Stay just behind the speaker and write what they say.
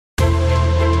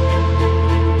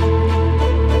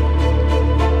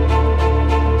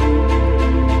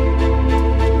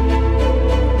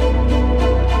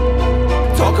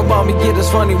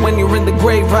funny when you're in the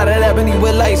grave, right at ebony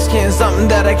with light skin. Something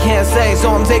that I can't say,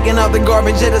 so I'm taking out the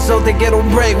garbage, it is so thick it'll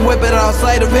break. Whip it out,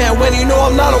 sleight of hand when you know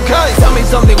I'm not okay. Tell me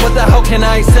something, what the hell can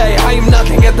I say? I am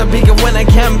nothing at the peak of when I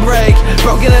can break.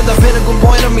 Broken at the pinnacle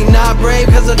point of me not brave,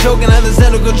 cause I'm choking at the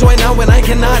cynical joint now when I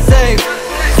cannot save.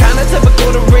 Kinda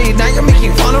typical to read, now you're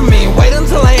making fun of me. Wait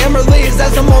until I am released,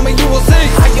 that's the moment you will see.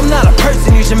 I am not a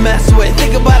person you should mess with.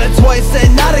 Think about it twice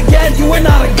and not again, you are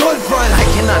not a good friend. I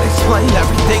cannot explain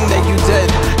everything that you did.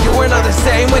 You are not the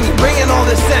same when you bring in all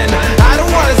this in. I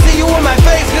don't wanna see you in my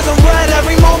face, cause I'm red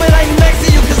every moment I am next to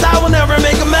you, cause I will never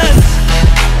make amends.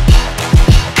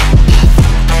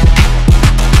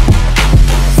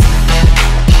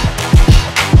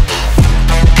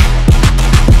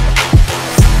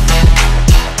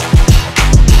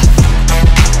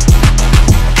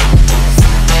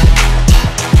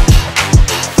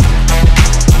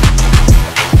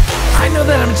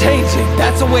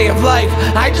 That's a way of life.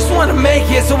 I just wanna make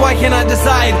it, so why can't I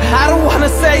decide? I don't wanna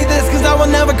say this, cause I will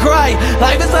never cry.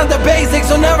 Life is not the basics,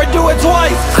 so never do it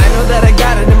twice. I know that I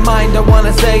got it in mind, I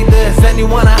wanna say this. And you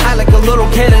wanna hide like a little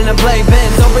kid in a playpen.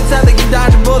 Don't pretend that you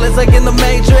dodging bullets like in the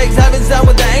Matrix. Haven't sound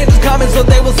with the angels coming, so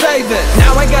they will save it.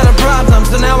 Now I got a problem,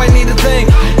 so now I need to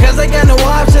think. Cause I got no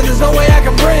option, there's no way I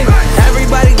can bring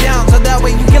everybody down, so that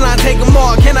way you cannot take them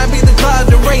all. Can I be the cloud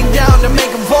to rain down to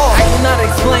make them fall? I cannot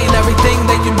explain everything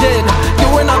that you did. You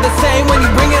are not the same when you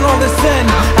bring in all this sin.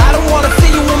 I don't wanna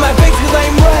see you in my face, cause I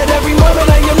am red every moment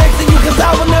I am next to you, cause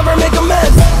I will never make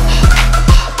amends.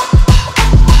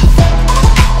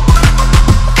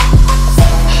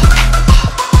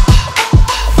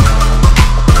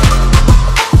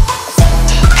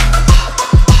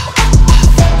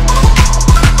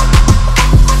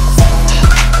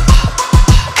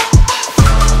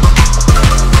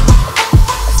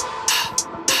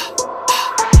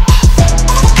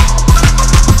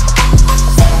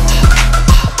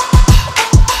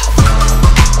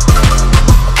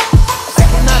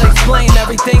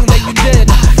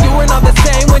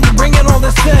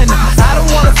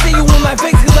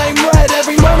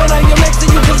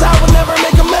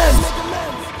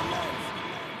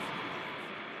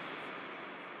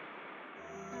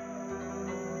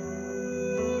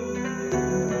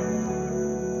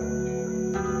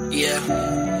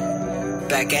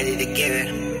 Back at it again.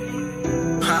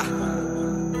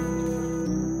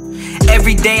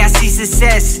 Every day I see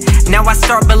success. Now I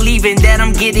start believing that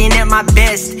I'm getting at my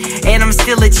best. And I'm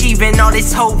still achieving. All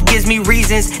this hope gives me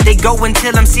reasons. They go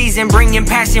until I'm seasoned. Bringing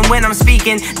passion when I'm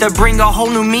speaking. They bring a whole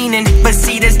new meaning. But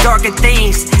see, there's darker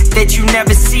things that you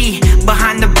never see.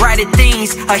 Behind the brighter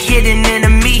things, a hidden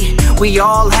enemy. We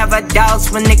all have our doubts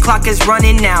when the clock is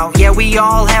running out. Yeah, we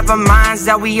all have our minds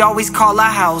that we always call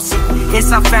our house.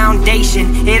 It's our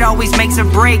foundation. It always makes or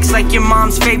breaks, like your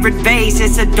mom's favorite vase.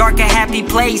 It's a dark and happy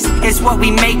place. It's what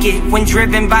we make it when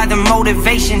driven by the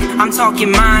motivation. I'm talking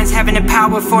minds having the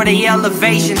power for the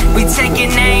elevation. We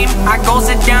taking aim, our goals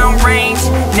are downrange.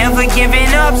 Never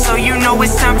giving up, so you know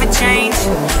it's time for change.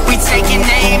 We taking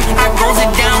aim, our goals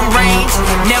are downrange.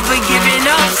 Never giving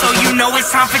up, so you know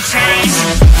it's time for change.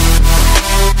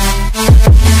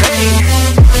 Hey.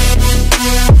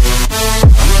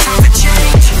 Time for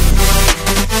change.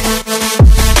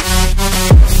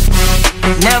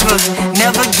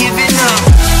 Never giving up.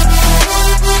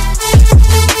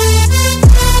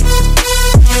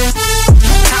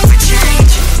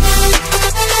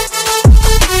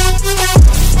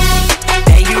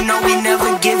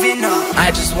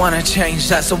 I just wanna change,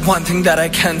 that's the one thing that I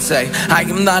can say. I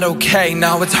am not okay,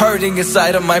 now it's hurting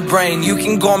inside of my brain. You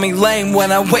can call me lame,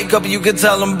 when I wake up you can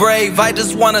tell I'm brave. I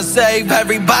just wanna save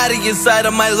everybody inside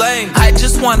of my lane. I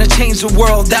just wanna change the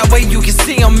world, that way you can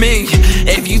see on me.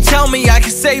 If you tell me I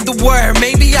can save the world,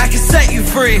 maybe I can set you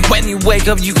free. When you wake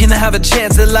up you can have a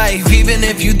chance at life. Even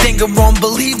if you think I'm wrong,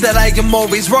 believe that I am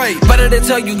always right. Better to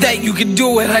tell you that you can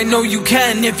do it, I know you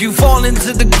can. If you fall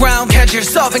into the ground, catch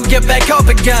yourself and get back up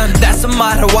again. That's the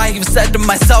motto I've said to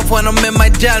myself when I'm in my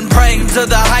den, praying to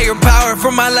the higher power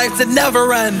for my life to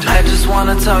never end. I just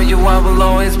wanna tell you I will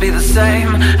always be the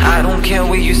same. I don't care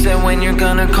what you say when you're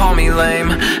gonna call me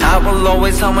lame. I will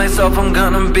always tell myself I'm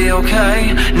gonna be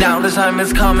okay. Now the time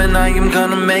is coming, I am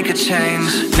gonna make a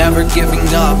change. Never giving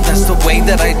up, that's the way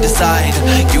that I decide.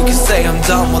 You can say I'm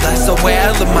done, well that's the way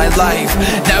I live my life.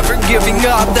 Never giving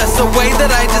up, that's the way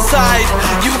that I decide.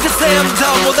 You can say I'm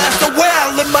done, well that's the way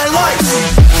I live my life.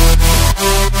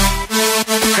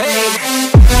 Hey.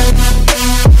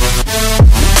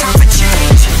 Time for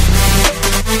change.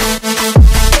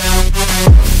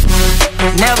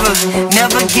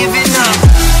 Never giving up.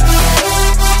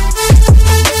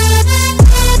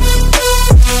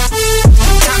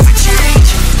 Time for change.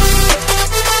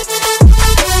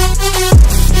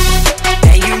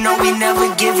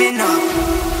 up.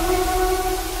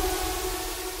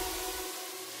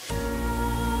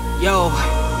 Yo,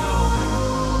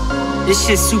 this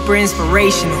shit's super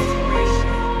inspirational.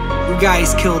 You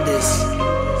guys killed this.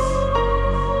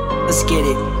 Let's get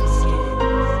it.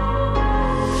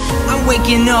 I'm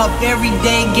waking up every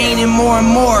day, gaining more and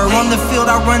more. On the field,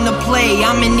 I run the play.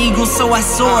 I'm an eagle, so I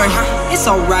soar. It's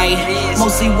alright,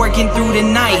 mostly working through the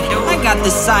night. I got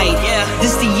the sight.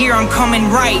 This the year I'm coming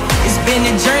right. It's been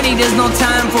a journey, there's no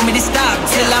time for me to stop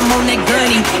till I'm on that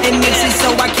gurney. It makes it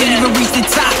so I can't even reach the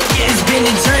top. It's been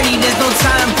a journey, there's no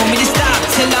time for me to stop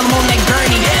till I'm on that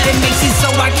gurney. It makes it so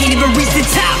I can't even reach the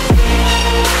top.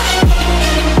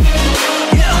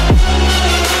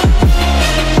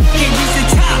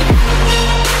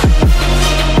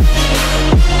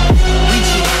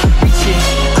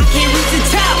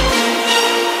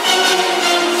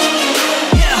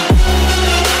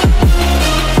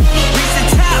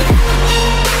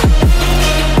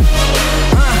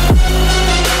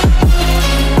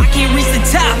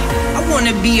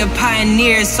 Be a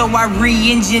pioneer, so I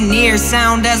re-engineer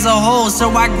sound as a whole,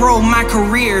 so I grow my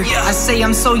career. I say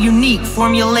I'm so unique,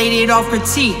 formulated off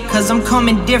critique, cause I'm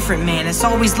coming different, man. It's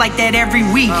always like that every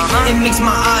week. It makes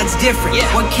my odds different.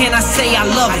 What can I say? I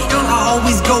love it. I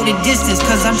always go the distance,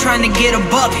 cause I'm trying to get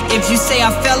above it. If you say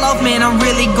I fell off, man, I'm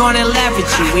really gonna laugh at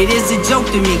you. It is a joke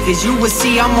to me, cause you will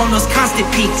see I'm on those constant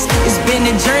peaks. It's been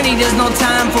a journey, there's no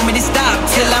time for me to stop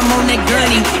till I'm on that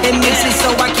gurney. It makes it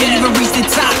so I can't even reach the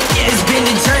top. It's been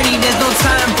a journey, there's no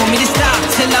time for me to stop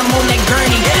till I'm on that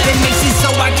gurney. It makes it so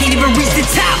I can't even reach the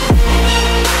top.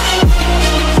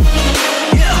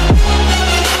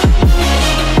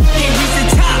 Can't reach the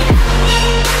top.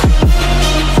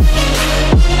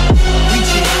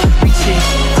 Reach it,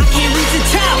 I can't reach the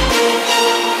top.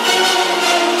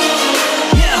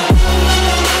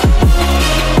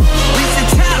 Reach the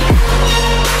top.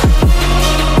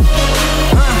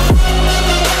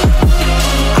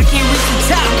 I can't reach the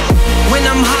top. When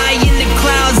I'm high in the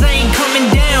clouds, I ain't coming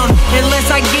down.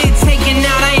 Unless I get taken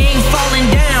out, I ain't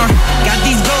falling down. Got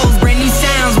these goals, brand new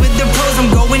sounds. With the pros, I'm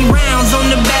going rounds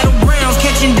on the battlegrounds.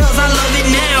 Catching dubs, I love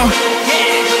it now.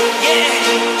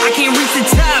 Yeah, I can't reach the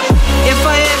top. If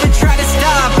I ever try to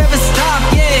stop,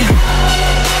 yeah.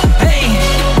 Hey,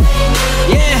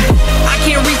 yeah, I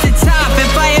can't reach the top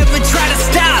if I ever try to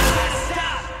stop.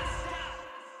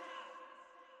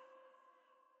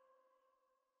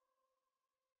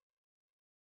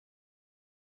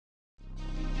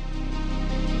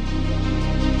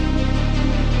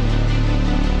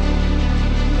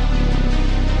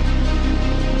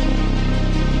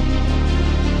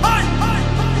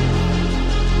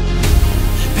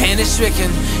 Stricken,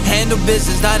 handle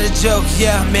business, not a joke,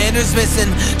 yeah, manners missing,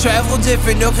 travel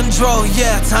different, no control,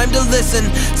 yeah, time to listen,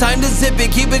 time to zip it,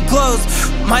 keep it close,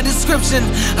 my description,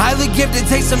 highly gifted,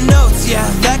 take some notes, yeah,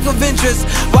 lack of interest,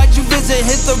 why'd you visit,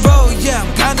 hit the road, yeah,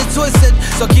 I'm kinda twisted,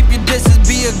 so keep your distance,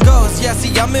 be a ghost, yeah, see,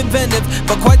 I'm inventive,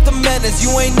 but quite the menace, you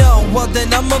ain't know, well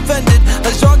then I'm offended,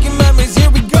 let's jog your memories,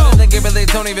 here we go. They give it, they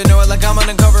don't even know it, like I'm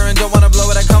undercover and don't wanna blow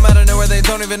it, I come out of nowhere, they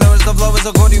don't even notice the flow is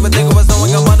so cold, you would think it was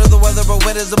knowing I'm under the weather, but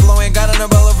wind is blowing. Got an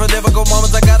umbrella for difficult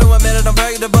moments, I gotta admit it, I'm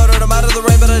very devoted, I'm out of the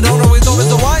rain, but I don't always know it's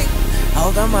the white.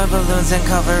 Hold on my balloons and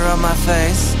cover up my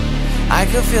face. I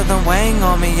could feel them weighing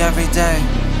on me every day.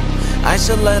 I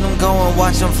should let them go and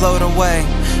watch them float away,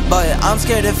 but I'm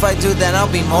scared if I do then I'll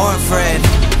be more afraid.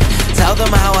 Tell them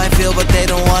how I feel but they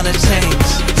don't wanna change.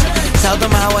 Tell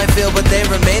them how I feel but they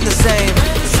remain the same.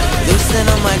 Loosen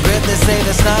on my grip, they say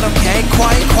that's not okay.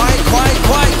 Quiet,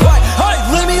 hey,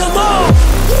 leave me alone.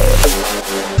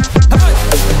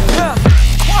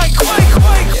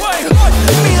 Quiet,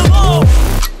 leave me alone.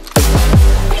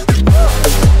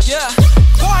 Yeah,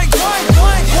 quiet,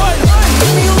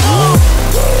 leave me alone.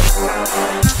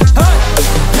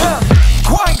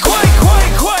 Yeah,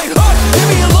 quiet, leave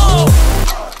me alone.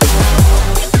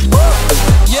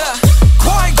 Yeah,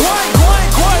 quiet,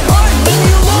 leave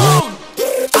me alone.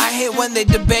 I hate when they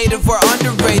debate if we're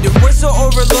underrated. We're so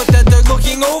overlooked that they're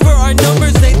looking over our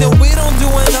numbers. Nathan, we don't do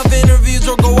enough interviews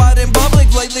or go out in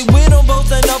public lately. We don't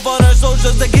post enough on our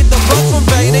socials to get the buzz from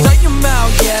fading. Shut your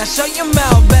mouth, yeah, shut your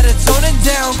mouth. Better tone it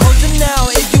down, close it now.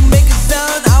 If you make a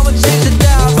sound, I will change it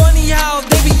down. Funny how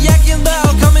they be acting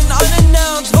loud, coming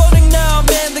unannounced. Voting now,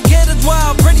 man, the kid is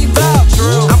wild, pretty foul.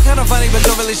 True, I'm kinda funny but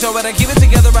don't really show it. I keep it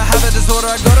together, I have a disorder.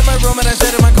 I go to my room and I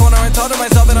sit in my corner and talk to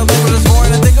myself and I live with this more.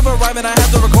 And I think of a rhyme and I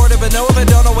have to record it, but no, if I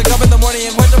don't, I'll wake up in the morning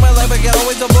and question my life. I get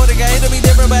always avoiding. I hate to be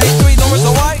different, but I hate to ignore it,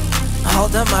 so why?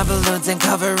 Hold up my balloons and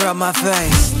cover up my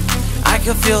face. I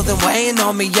can feel them weighing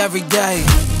on me every day.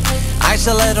 I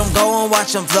should let them go and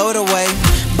watch them float away,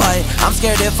 but I'm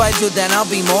scared if I do then I'll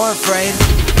be more afraid.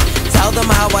 Tell them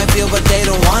how I feel but they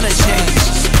don't wanna change.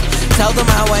 Tell them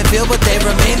how I feel but they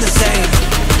remain the same.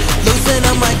 Loosen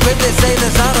up my grip, they say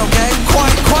that's not okay.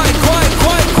 Quiet, quiet, quiet,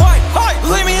 quiet, quiet. Hey,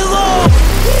 leave me alone.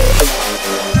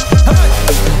 Hey,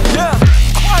 yeah.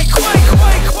 Quiet, quiet,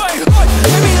 quiet, quiet, quiet.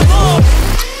 Leave me alone.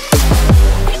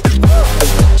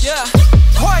 Yeah.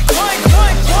 Quiet, quiet,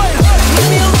 quiet, quiet.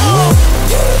 Leave me alone.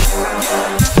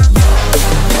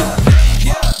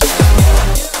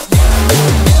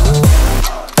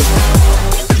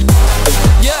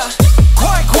 Yeah.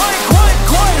 Quiet, quiet, quiet,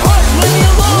 quiet. Leave me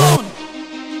alone.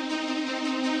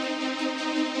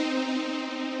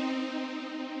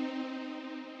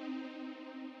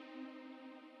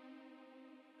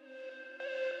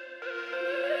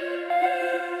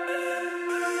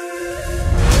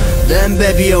 Then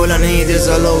baby all I need is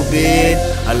a little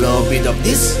bit of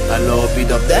this, a little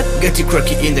bit of that. Get you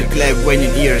cracky in the club when you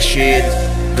hear shit.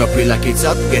 Drop it like it's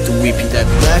hot, get to whip it that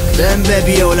back. Then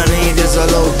baby all I need is a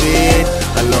little bit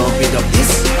of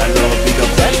this, a little bit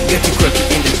of that. Get you cracky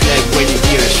in the club when you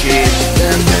hear shit.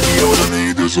 Then baby all I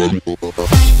need is a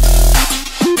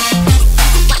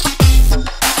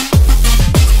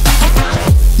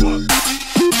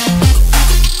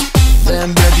Then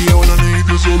baby all I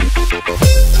need is a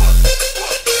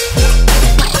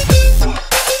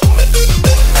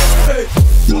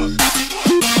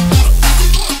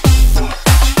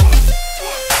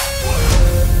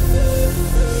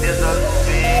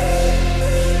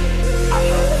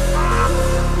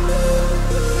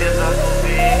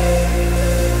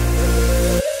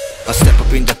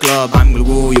in the club, I'm gonna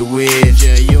woo you with.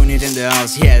 Yeah, unit in the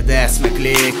house, yeah, that's my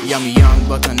clique. Yeah, I'm young,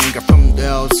 but a nigga from the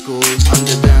old school. On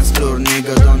the dance floor,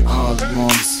 nigga, don't old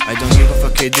mobs. I don't give a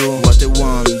fuck, I do what I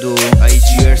want to do. I eat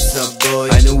yours up, boy,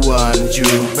 I don't want you.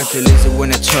 Better listen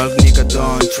when I talk, nigga,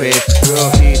 don't trip. Girl,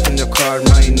 heat in the car,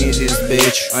 my need is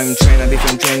bitch. I'm trying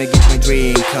to get my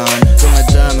drink on. So my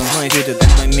diamond, my hit it,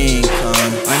 that's my main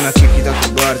con. I'ma kick it out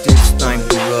the bar, it's time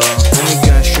to go. Let me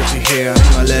get shit here,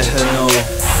 I'ma let her know.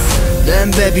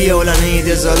 Then baby all I need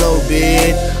is a little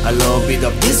bit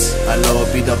of this, a little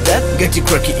bit of that. Get you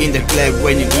cracky in the club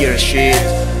when you hear shit.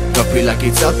 Drop it like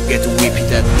it's hot, get to whip it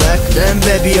that back. Then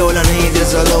baby all I need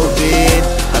is a little bit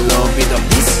of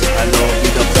this, a little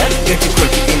bit of that. Get you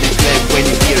cracky in the club when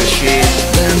you hear shit.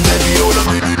 Then baby all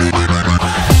I need is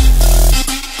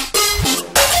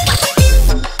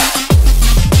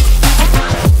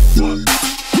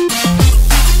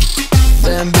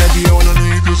Then baby all I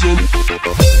need is a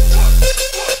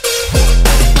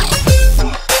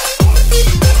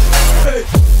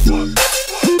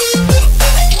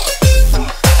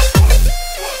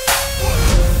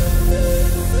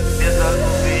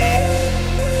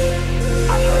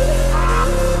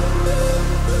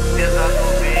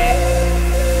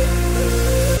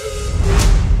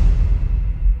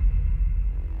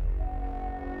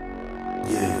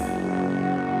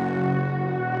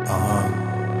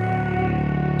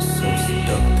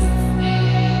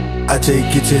I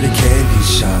take you to the candy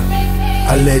shop,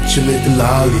 I let you lick the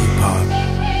lollipop.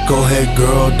 Go ahead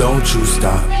girl, don't you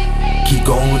stop. Keep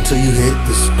going till you hit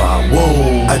the spot.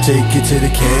 Whoa, I take you to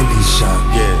the candy shop,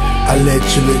 yeah. I let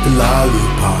you lick the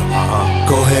lollipop.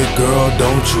 Go ahead girl,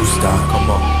 don't you stop.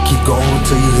 Come on, keep going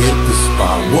till you hit the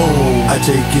spot. Whoa, I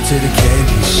take you to the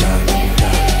candy shop.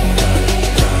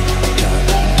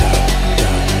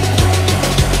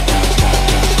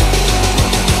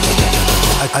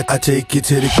 I take you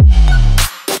to the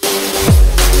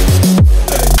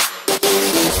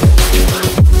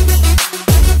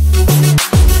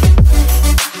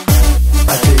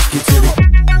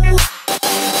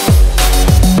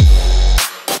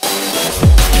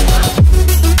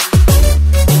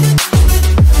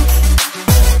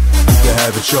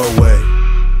your way.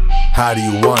 How do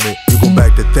you want it? You gon'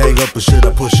 back the thing up or should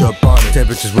I push up on it?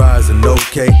 Temperatures rising,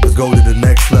 okay, let's go to the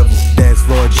next level. Dance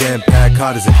floor jam-packed,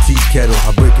 hot as a tea kettle.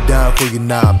 I break it down for you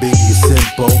now, baby, it's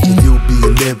simple. If you be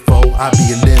an info, I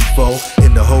be an info.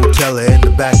 In the hotel or in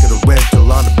the back of the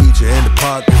rental, on the beach or in the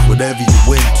park, it's whatever you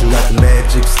went to. Got the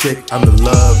magic stick, I'm the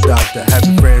love doctor. Have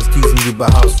your friends teasing you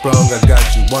about how strong I got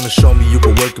you. Wanna show me you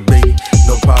can work it, baby?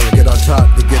 No problem, get on top,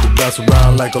 to get it bounce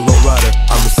around like a low rider.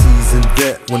 I'm a seasoned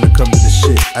vet when it comes to this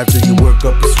shit. After you work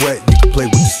up a sweat, you can play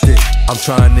with the stick. I'm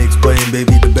trying to explain,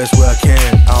 baby, the best way I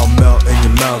can. I'll melt in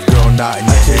your mouth, girl, not in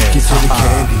your hand. I take you to the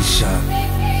candy shop,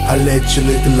 I let you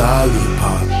lick the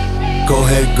lollipop. Go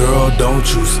ahead, girl, don't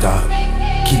you stop.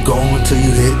 Keep going till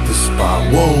you hit the spot.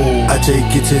 Whoa, I take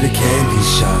you to the candy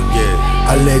shop,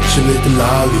 yeah. I let you lick the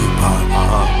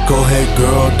lollipop. Go ahead,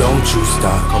 girl, don't you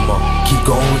stop. Come on, keep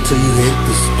going till you hit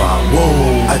the spot.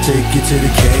 Whoa, I take you to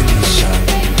the candy shop.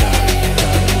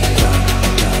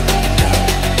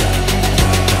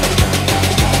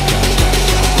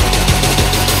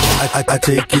 I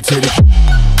take you to the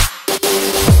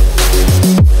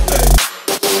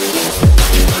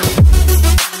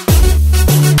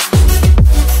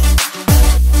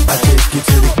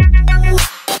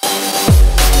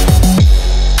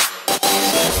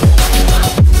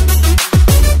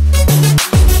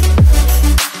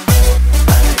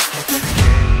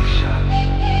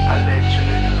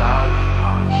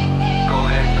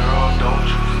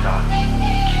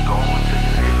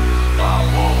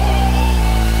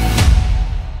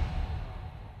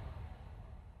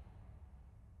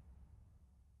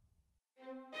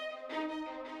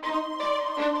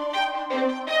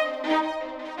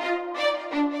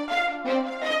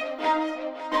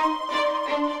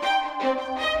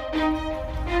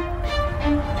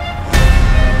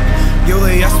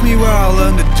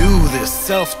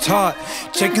self-taught,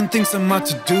 checking things on my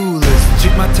to-do list.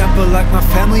 Treat my temper like my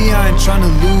family, I ain't trying to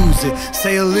lose it.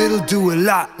 Say a little, do a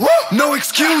lot, no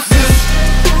excuses.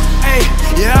 Hey,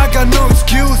 yeah, I got no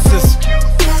excuses.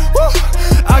 Woo,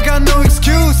 I got no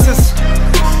excuses.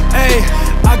 Hey,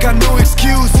 I got no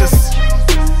excuses.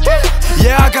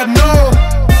 Yeah, I got no.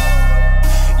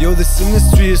 Yo, this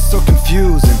industry is so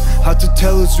confusing. Hard to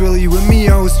tell who's really with me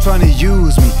or who's trying to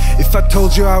use me. If I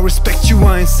told you I respect you,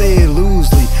 I ain't say it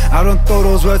loosely. I don't throw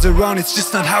those words around, it's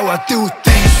just not how I do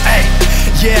things. Hey,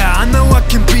 yeah, I know I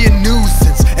can be a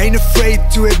nuisance. Ain't afraid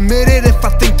to admit it if I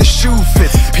think the shoe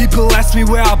fits. People ask me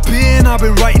where I've been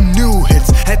writing new hits.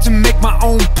 Had to make my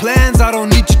own plans, I don't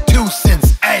need your 2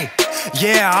 cents. Hey,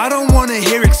 yeah, I don't wanna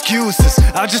hear excuses.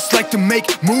 I just like to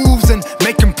make moves and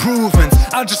make improvements.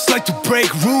 I just like to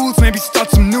break rules, maybe start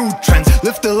some new trends.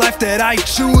 Live the life that I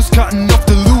choose, cutting off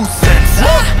the loose ends.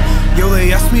 Yo,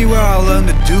 they ask me where I learned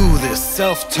to do this.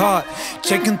 Self-taught,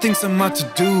 checking things on my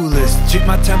to-do list. Treat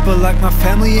my temper like my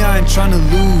family, I ain't trying to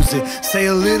lose it. Say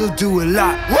a little, do a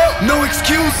lot, no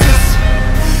excuses.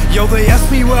 Yo, they ask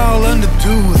me where I learned to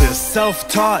do this.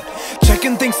 Self-taught,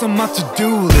 checking things on my to-do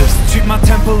list. Treat my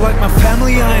temper like my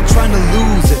family, I ain't trying to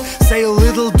lose it. Say a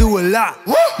little, do a lot,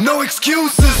 no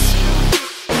excuses.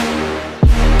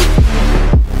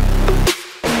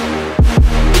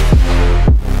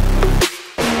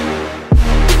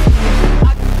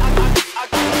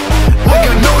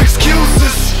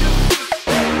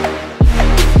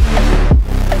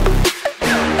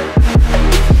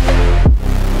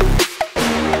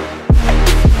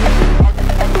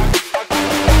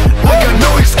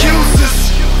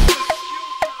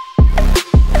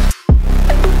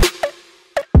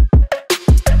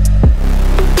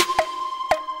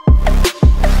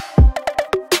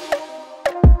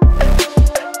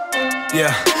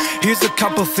 Yeah, here's a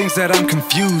couple things that I'm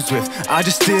confused with. I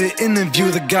just did an interview,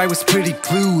 the guy was pretty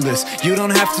clueless. You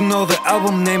don't have to know the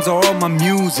album names or all my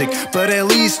music, but at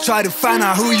least try to find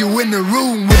out who you in the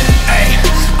room with. Ay,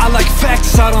 I like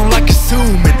facts, I don't like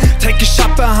assuming. Take a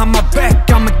shot behind my back,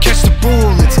 I'ma catch the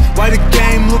bullets. Why the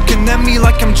game looking at me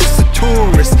like I'm just a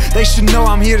tourist? They should know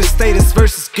I'm here to stay, this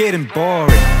verse is getting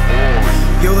boring.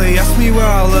 Yo, they ask me where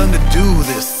I learned to do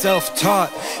this.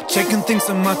 Self-taught, checking things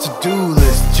on my to-do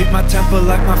list. Treat my temper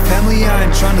like my family, I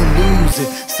ain't trying to lose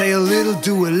it. Say a little,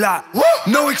 do a lot,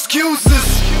 no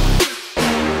excuses.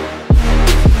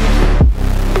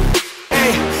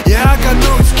 Hey, yeah, I got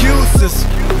no excuses.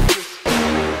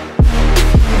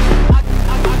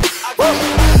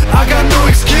 I got no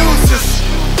excuses.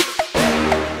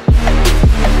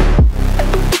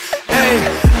 Hey,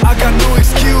 I got no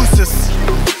excuses.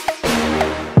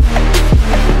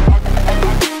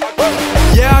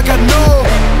 Yeah, I got no.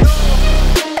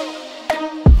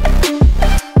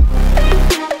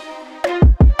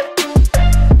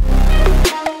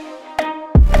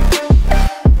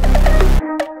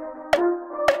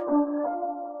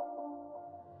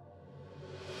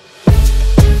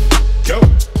 Go,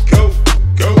 go,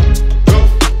 go, go,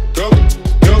 go,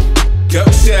 go, go,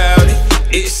 shawty,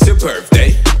 it's your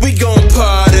birthday. We gon'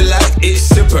 party like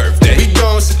it's your birthday. We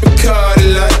gon' sip a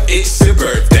Cardi like it's your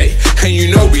birthday. And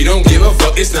you know we don't give a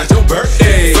fuck, it's not your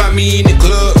birthday. Find me in the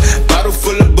club, bottle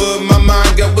full of bud. My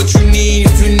mind got what you need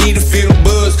if you need to feel the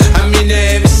buzz. I'm into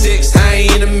having sex, I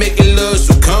ain't into making love.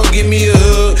 So come give me a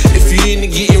hug, if you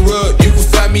into getting rubbed. You can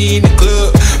find me in the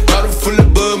club, bottle full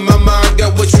of bud. My mind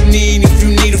got what you need if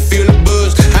you need to feel the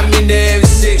buzz. I'm into having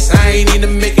sex, I ain't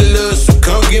into making love. So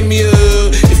come give me a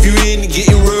hug, if you into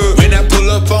getting rubbed. When I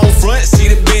pull up on front, see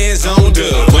the bands on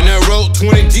dub. When I roll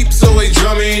 20 deep, so always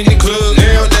drumming in the club.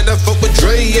 Now that I fuck with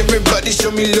Dre, everybody show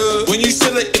me love. When you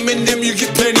sell an M&M, you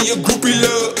get plenty of groupie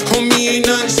love. Homie ain't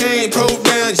unchained, pro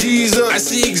down, G's up. I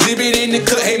see exhibit in the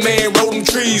cut, hey man, roll them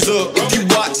trees up. If you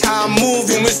watch how I move,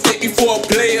 you mistake me for a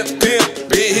player, pimp.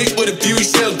 Been hit with a few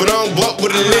shells, but I don't walk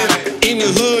with a limp. In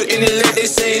the hood, in the leg, they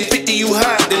saying 50, you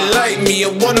hot, they like me. I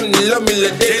want them to love me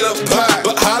like they love pie.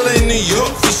 But holla in New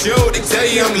York for sure, they tell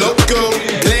you I'm loco.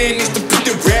 Plan is to put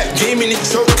the rap game in the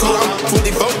chokehold. I'm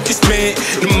fully focused, man.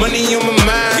 The money on my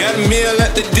mind. Got a meal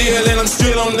at the deal and I'm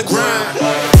still on the grind.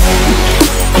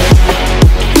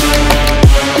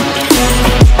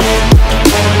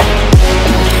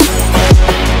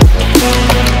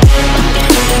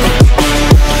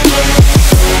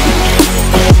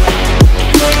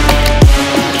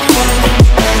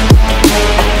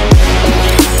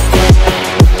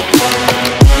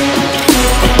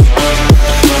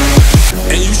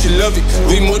 Love it,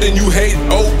 way more than you hate.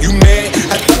 Oh, you mad?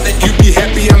 I thought that you'd be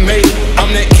happy I made it. I'm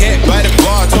that cat by the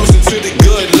bar, toasting to the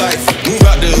good life. Move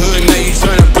out the hood, now you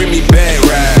tryna bring me back,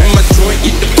 right? When my joint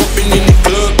get the bumping in the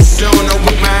club, showing up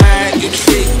with my eye. Your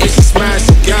chick, and she smash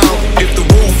it down. If the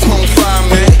roof on fire,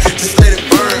 man, just let it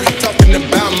burn. Talking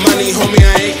about money, homie,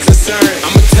 I ain't concerned.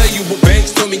 I'ma tell you what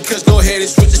banks told me, cause go ahead and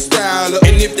switch the style up.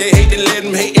 And if they hate, then let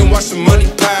them hate and watch the money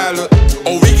pile up.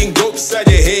 Or we can go beside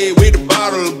your head with a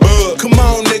bottle of bug. Come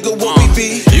on, nigga, what we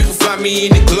be? You can find me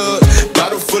in the club,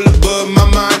 bottle full of bug. My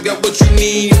mind got what you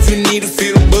need if you need to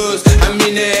feel the buzz. I'm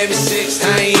into having sex,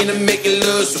 I ain't into making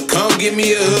love. So come give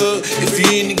me a hug. If you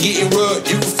into getting rubbed,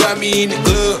 you can find me in the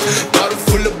club, bottle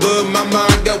full of bug. My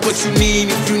mind got what you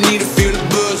need if you need to feel the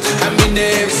buzz. I'm into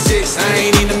having sex, I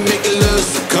ain't into making love.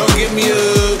 So come give me a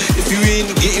hug. If you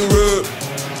into getting rubbed.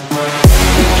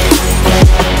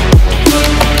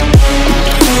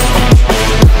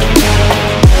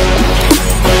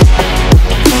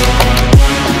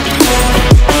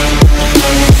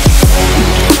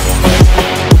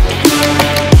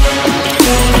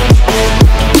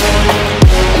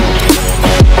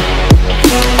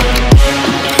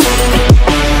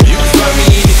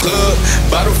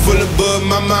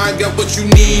 My mind got what you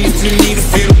need if you need to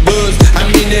feel the buzz. I'm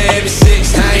into having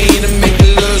sex, I ain't into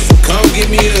making love. So come give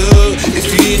me a hug. If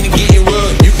you into getting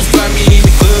rubbed, you can find me in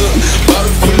the club,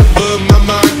 bottle full of bug. My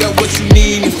mind got what you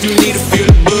need if you need to feel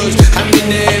the buzz. I'm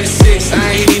into having sex,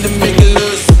 I ain't into making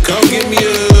love. So come give me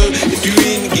a hug. If you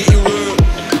into getting rubbed.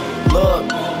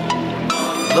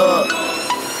 Look,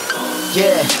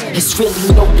 yeah, it's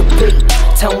really no debate.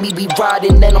 Tell me we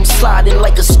riding and I'm sliding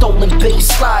like a stolen base.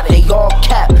 They all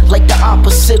cap like the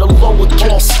opposite of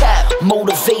lowercase.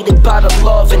 Motivated by the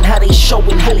love and how they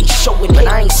showing hate. But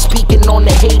I ain't speaking on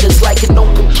the haters like an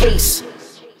open case.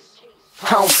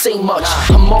 I don't say much,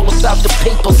 I'm all about the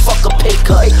paper, fuck a pay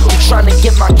cut. I'm trying to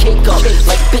get my cake up,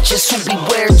 like bitches who be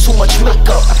wearing too much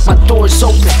makeup. My door's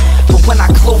open, but when I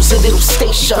close it, it'll stay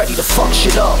shut. Ready to fuck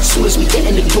shit up, soon as we get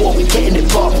in the door, we getting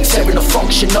it up. Tearing the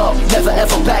function up, never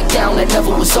ever back down, that never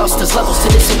was us. There's levels to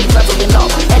this and we leveling up.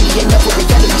 Any and never we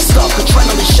enemy stuff,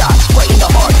 adrenaline shot, right in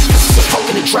the heart. This is a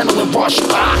fucking adrenaline rush.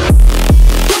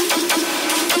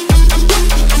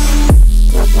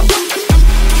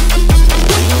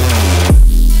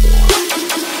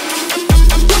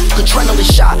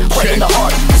 Adrenaline shot, right in the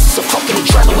heart. This is a fucking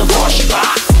adrenaline rush.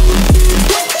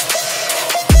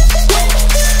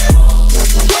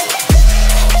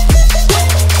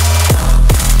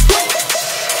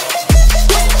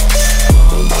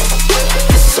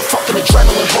 This is a fucking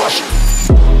adrenaline rush.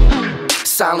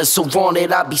 Silencer on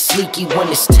it, I be sneaky when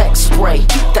it's tech spray.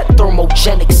 That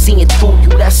thermogenic seeing through you,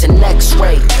 that's an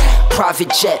x-ray.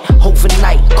 Private jet,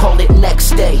 overnight, call it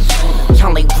next day.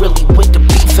 Y'all ain't really with the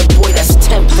beef, and boy, that's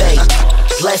tempeh.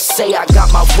 Let's say I got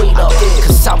my weight up,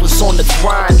 cause I was on the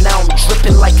grind, now I'm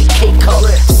dripping like a K-cup.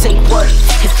 Say what?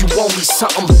 If you owe me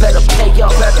something, better pay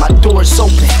up. My door's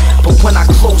open, but when I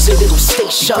close it, it'll stay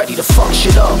shut. Ready to fuck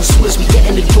shit up, soon as we get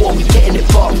in the door, we getting it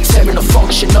up. Tearing the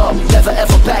function up, never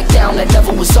ever back down, that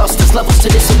never was us. There's levels to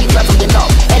this and we leveling up.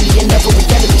 Any and never we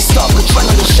enemy stuff,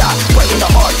 adrenaline shot, right in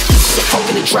the heart. This is a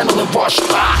fucking adrenaline rush.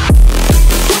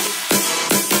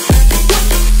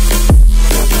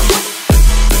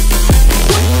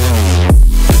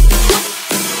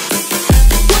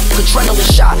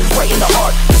 Adrenaline shot, right in the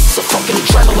heart. This is a fucking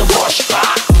adrenaline rush.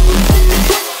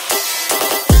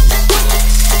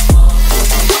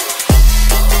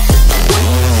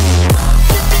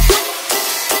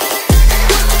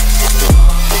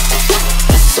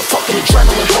 This is a fucking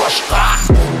adrenaline rush.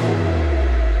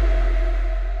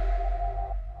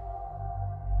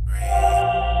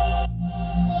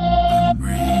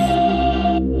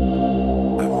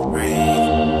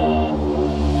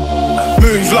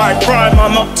 Like Prime,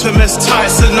 I'm Optimus, tight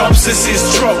synopsis is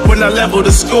drop when I level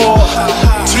the score.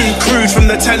 Too crude from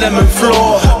the tenement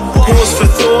floor. Pause for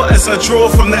thought as I draw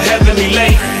from the heavenly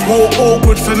lake. More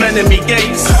awkward from enemy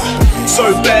gates.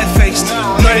 So barefaced,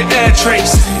 no air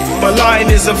trace. My line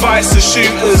is a vice of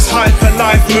shooters. Hyper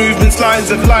life movements,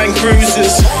 lines of line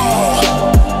cruisers.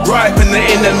 Ripen the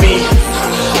enemy.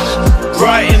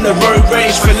 fight in the road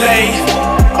rage fillet,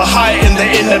 a height in the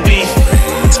N.E.B.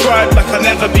 Scribe like I'll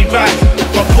never be back.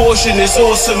 My portion is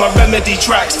awesome, my remedy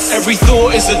tracks. Every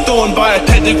thought is adorned by a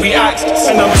pedigree act.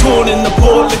 And I'm torn in the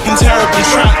port, looking terribly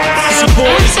trapped. The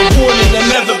support is a warning, I'll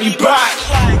never be back.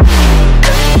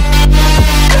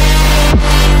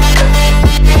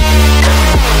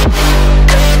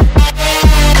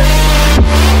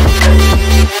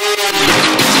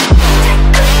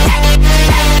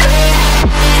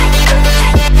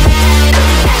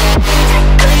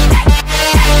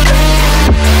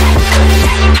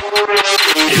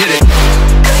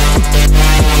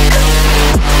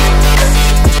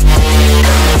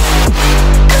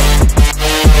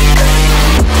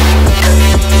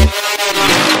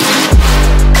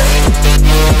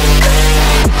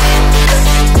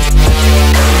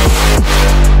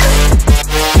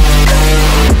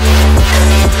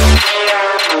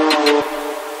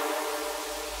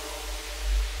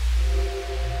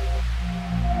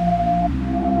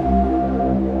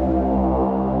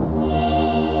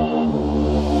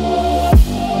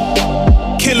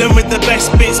 Killing with the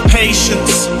best bits,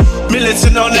 patience.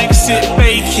 Militant on exit,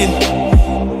 baking.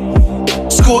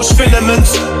 Scorched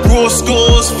filaments, raw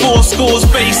scores, 4 scores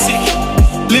basic.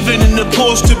 Living in the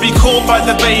Porsche to be caught by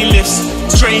the bailiffs.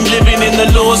 Strange living in the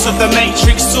laws of the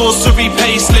matrix, sorcery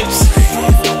payslips.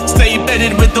 Stay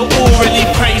bedded with the orally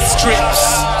praised strips.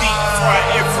 Deep fry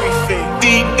everything.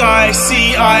 Deep guy,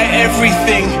 CI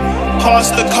everything.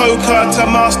 Past the coca to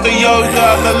Master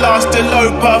Yoda, the last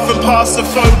eloper from past the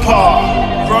faux pas.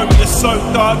 Road is so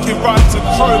dark, it rides a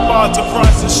crowbar to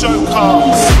price and show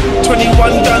cars. 21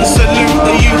 gun salute,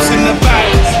 the youths in the back.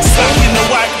 Stuck in the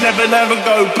whack, never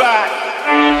go back.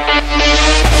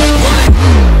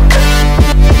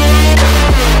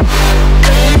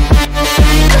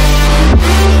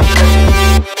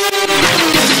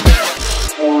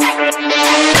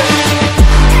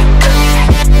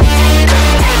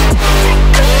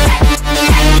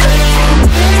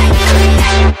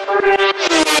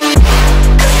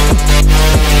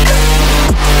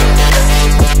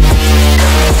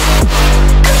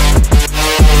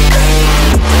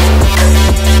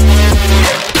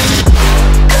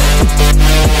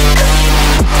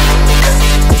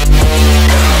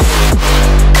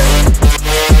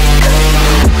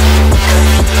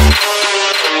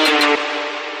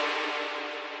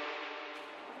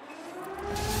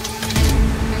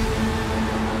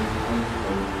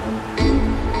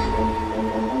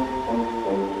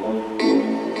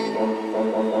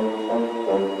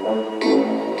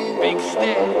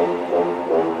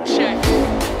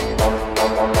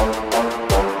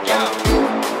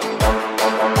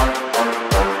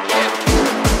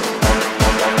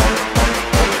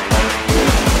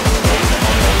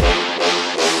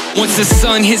 Once the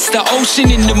sun hits the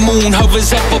ocean and the moon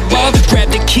hovers up above, grab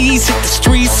the keys, hit the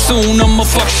streets soon, I'ma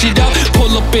fuck shit up.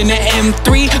 Pull up in an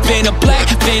M3, van of black,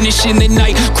 vanish in the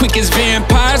night, quick as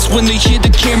vampires when they hear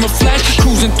the camera flash.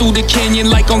 Cruising through the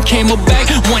canyon like on Camelback,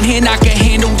 one hand I can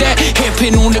handle that,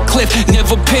 hairpin on the cliff,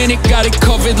 never panic, got it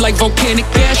covered like volcanic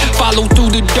ash. Follow through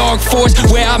the dark forest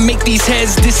where I make these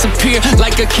heads disappear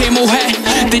like a camel hat.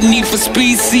 The need for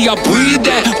speed, see I breathe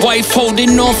that. Wife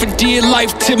holding on for dear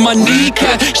life to my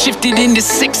kneecap. Shifted into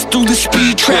 6 through the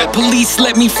speed trap. Police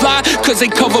let me fly, cause they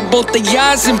cover both the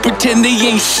eyes and pretend they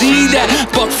ain't see that.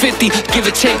 $150, give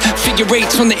or take, figure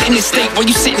eights on the interstate. While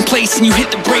you sit in place and you hit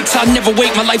the brakes, I never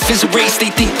wait, my life is a race. They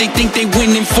think they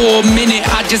winning for a minute,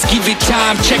 I just give it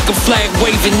time. Check a flag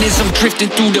waving as I'm drifting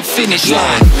through the finish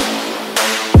line.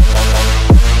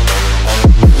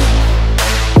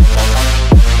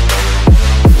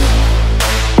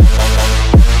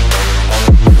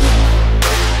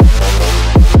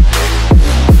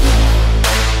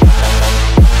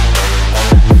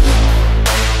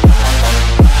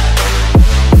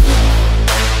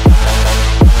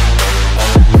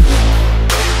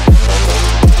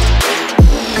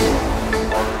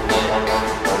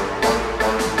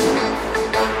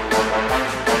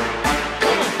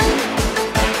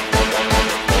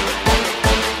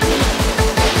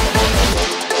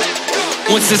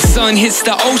 Once the sun hits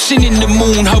the ocean and the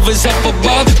moon hovers up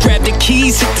above, grab the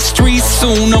keys, hit the streets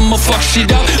soon, I'ma fuck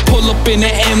shit up. Pull up in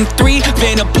an M3,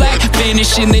 van of black,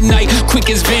 vanish in the night,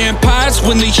 quick as vampires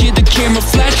when they hear the camera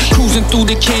flash. Cruising through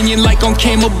the canyon like on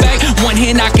Camelback, one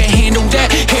hand I can handle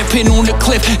that, hairpin on the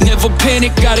cliff, never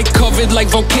panic, got it covered like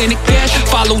volcanic ash.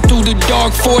 Follow through the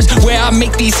dark forest where I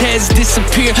make these heads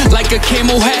disappear like a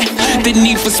camel hat. The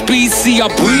need for speed, see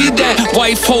I breathe that.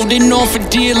 Wife holding on for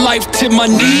dear life to my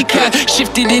kneecap.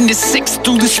 shifted into 6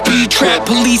 through the speed trap.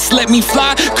 Police let me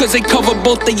fly, cause they cover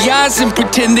both the eyes and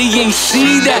pretend they ain't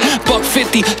see that.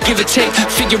 $150, give or take,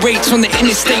 figure eights on the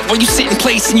interstate. While you sit in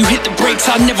place and you hit the brakes,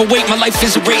 I never wait, my life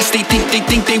is a race. They think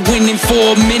they winning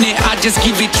for a minute, I just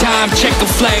give it time. Check a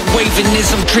flag waving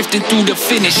as I'm drifting through the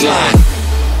finish line.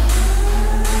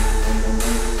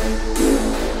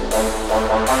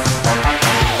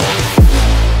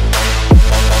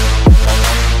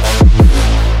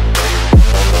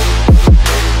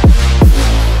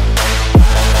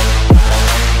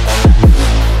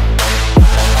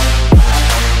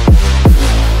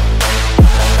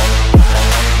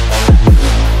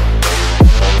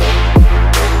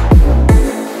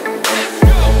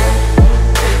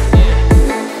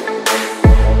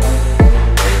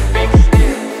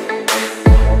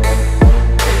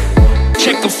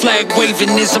 Flag waving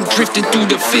as I'm drifting through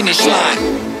the finish line.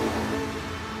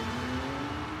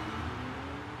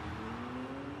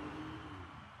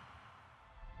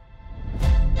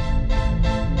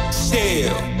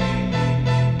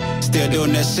 Still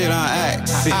doing that shit on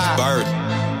X. FifthGuys.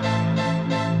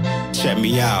 Check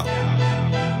me out.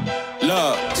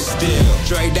 Look, still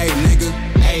Dre Day, nigga.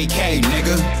 AK,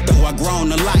 nigga. Though I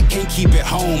grown a lot, can't keep it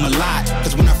home a lot.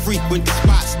 Cause when I frequent the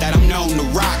spots that I'm known to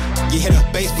rock, you hit a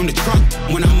bass from the trunk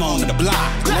when I'm on the block.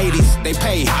 Ladies, they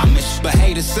pay homage, but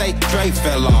haters say Dre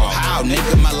fell off. How,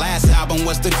 nigga? My last album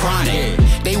was The Chronic.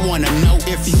 They wanna know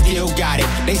if he still got it.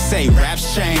 They say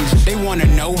raps change. They wanna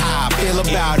know how I feel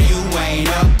about it. You ain't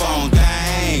up on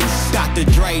things. Dr.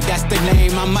 Dre, that's the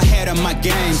name. I'm ahead of my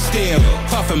game. Still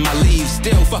puffin' my leaves.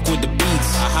 Still fuck with the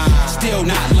beats. Still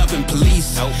not loving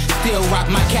police. Still rock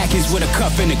my khakis with a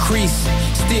cuff and a crease.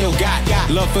 Still got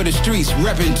love for the streets,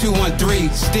 reppin' 213.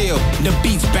 Still, the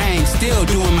beats bang, still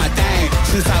doing my thing.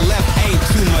 Since I left, ain't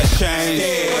too much change.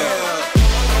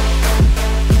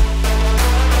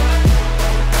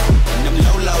 And them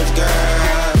low-lows, girl.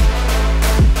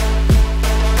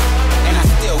 And I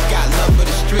still got love for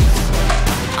the streets.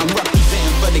 I'm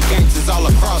representing for the gangsters all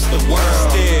across the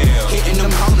world. Still hitting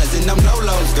them corners and them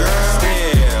low-lows, girl.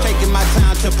 Still taking my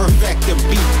time to perfect the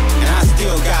beat. And I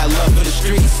still got love for the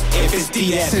streets. If it's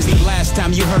D, that's since the last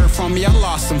time you heard from me, I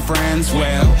lost some friends.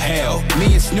 Well, hell,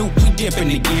 me and Snoop, we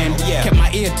dipping again. Kept my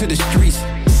ear to the streets.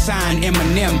 Signed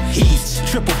Eminem, he's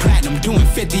triple platinum, doing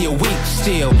 50 a week.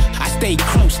 Still, I stayed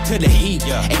close to the heat.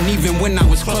 And even when I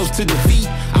was close to defeat,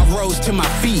 I rose to my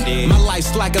feet. My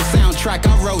life's like a soundtrack,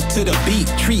 I wrote to the beat.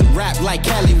 Treat rap like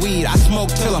Cali weed, I smoke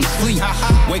till I'm sleep.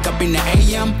 Wake up in the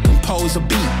AM, compose a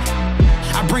beat.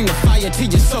 I bring the fire till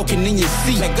you're soaking in your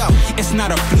seat. Let go, it's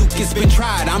not a fluke, it's been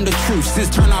tried, I'm the truth. Since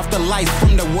turn off the lights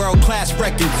from the world-class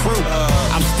wrecking crew,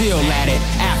 I'm still at it,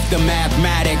 after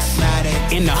mathematics.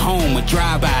 In the home with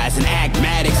drive-bys and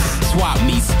agmatics. Swap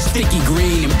meets, sticky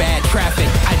green and bad traffic.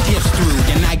 I dips through,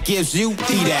 then I gives you,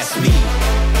 D, that's me.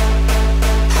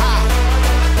 Ha!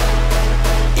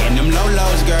 In them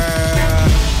low-lows, girl.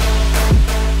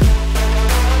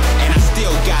 And I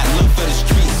still got love for the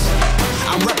streets.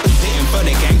 I'm representing for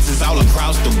the gangsters all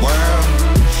across the world.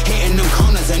 Hitting them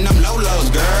corners and them low-lows,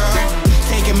 girl.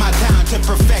 Taking my time to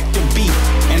perfect the beat.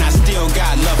 And I still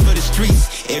got love for the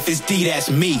streets. If it's D, that's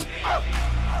me.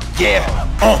 Yeah,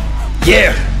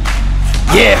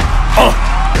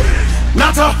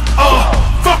 not a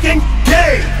fucking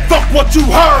gay. Fuck what you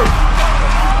heard.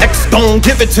 X gon'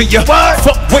 give it to you. What?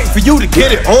 Fuck, wait for you to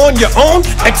get it on your own.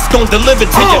 X gon' deliver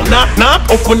to you. Knock, knock,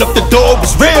 open up the door,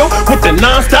 it's real. With the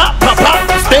non-stop, pop, pop,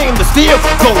 stainless steel.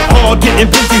 Go hard,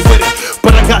 getting busy with it.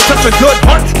 But I got such a good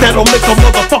heart that'll make a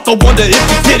motherfucker wonder if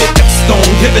you did it. X gon'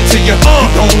 give it to you. He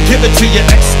gon' give it to you.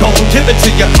 X gon' give it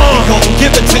to you. He gon'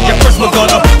 give it to you. First we're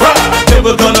gonna ride, then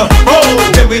we're gonna roll,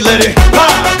 then we let it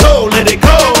ride, go, let it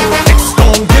go. X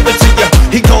gon' give it to you.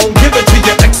 He gon' give it to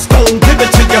you. X gon' give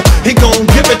it to you. He gon'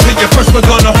 give it to you. First we're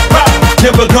gonna ride,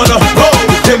 then we're gonna roll,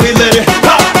 then we let it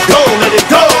pop, go, let it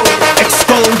go. X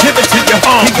gon' give it to you.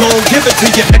 He gon' give it to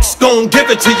you. X gon'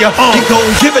 give it to you. He gon'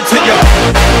 give it to you.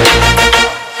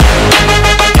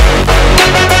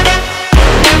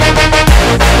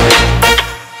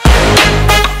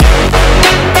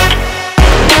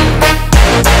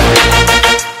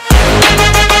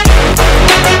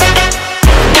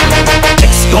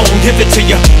 Give it to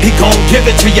you, he gon' give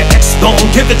it to you. X gon'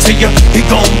 give it to you, he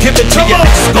gon' give it to you.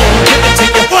 X gon' give it to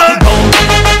you, he gon'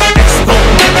 X gon'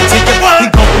 give it to you, he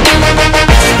gon'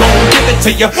 X gon' give it to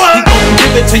you, he gon'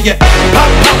 give it to you. Pop,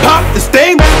 pop, pop, the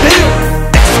stainless steel.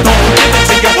 X gon' give it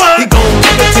to you, he gon'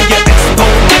 give it to you. X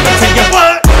gon' give it to you,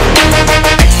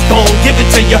 X gon' give it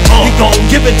to you. He gon'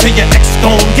 give it to you. X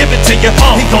gon' give it to you.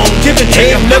 He gon' give it to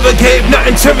you. Never gave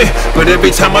nothing to me, but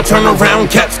every time I turn around,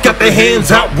 cats got their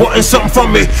hands out wanting something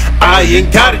from me. I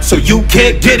ain't got it, so you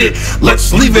can't get it.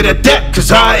 Let's leave it at that,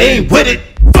 cause I ain't with it.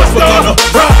 First we're gonna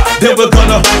rock, then we're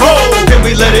gonna roll, then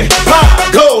we let it pop,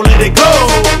 go, let it go.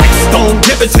 X gon'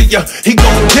 give it to you, he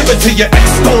gon' give it to you. X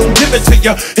gon' give it to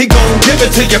you, he gon' give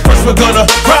it to you. First we're gonna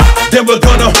rock, then we're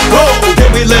gonna roll, then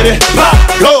we let it pop,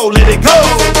 go, let it go.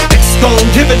 X gon'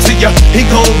 give it to you, he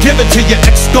gon' give it to you.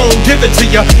 X gon' give it to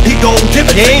you, he gon' give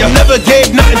it to you. He ain't never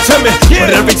gave nothing to me,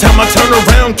 but every time I turn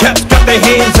around, cats got their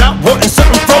hands out wanting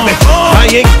something from me. I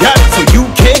ain't got it, so you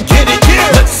can't get it.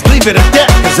 Let's leave it at that,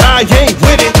 cause I ain't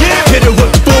with it. Hit it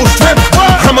with full strength.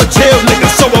 I'm a jail nigga,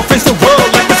 so I face the world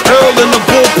like it's Earl in the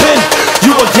bullpen.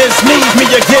 You against me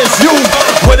against you.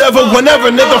 Whatever,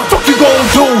 whenever, nigga, fuck you gon'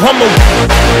 do? I'm a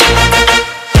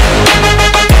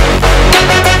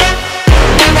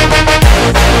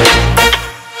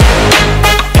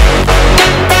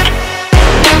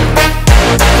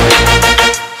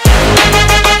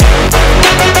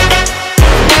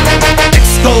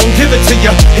give it to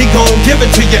you, he gon' give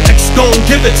it to you. X gon'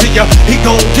 give it to you, he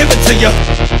gon' give it to you.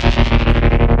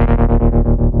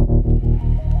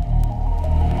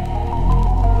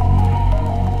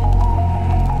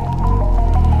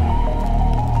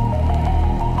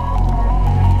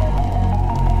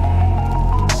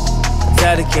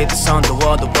 Dedicate this song to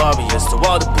all the warriors, to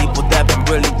all the people that been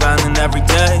really grinding every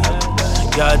day.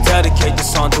 Yeah, I dedicate this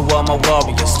song to all my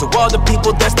warriors, to all the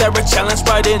people that stare a challenge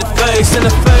right in the face, and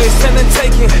then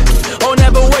take it, oh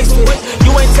never waste it.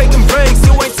 You ain't taking breaks,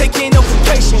 you ain't taking no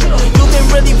vacation. You been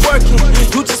really working,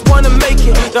 you just wanna make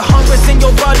it. The hunger's in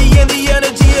your body and the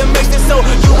energy it makes it. So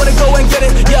you wanna go and get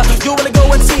it, yeah, you wanna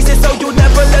go and seize it. So you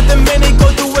never let the minute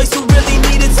go through waste, you really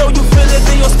need it. So you feel it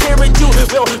in your spirit, you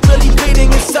feel really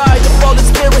beating inside of all the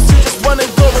spirits. You just wanna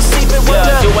go receive it,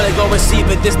 yeah, you wanna go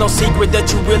receive it. There's no secret that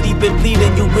you really been bleeding.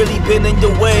 You really been in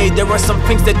your way. There are some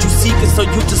things that you seek, and so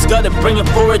you just gotta bring it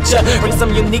for a jet. Bring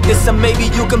some uniqueness, and maybe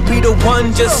you can be the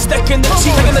one. Just stacking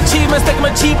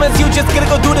achievements, you just gotta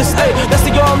go do this. Hey, that's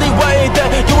the only way that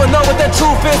you will know what that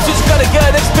truth is. You just gotta get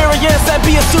experience and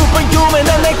be a superhuman,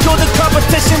 and then kill the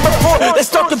competition before they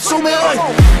start consuming.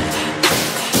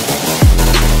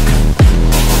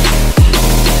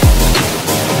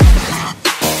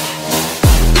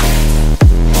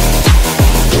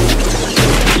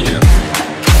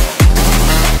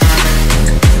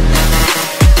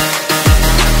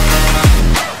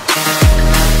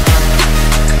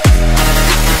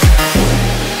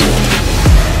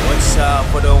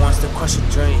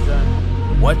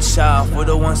 Watch out for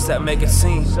the ones that make it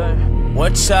seem.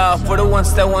 Watch out for the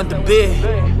ones that want the big.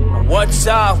 Watch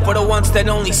out for the ones that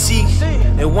only see.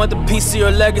 They want a piece of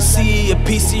your legacy, a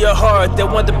piece of your heart. They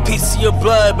want a piece of your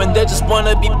blood, and they just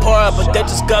wanna be part. But they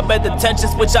just got bad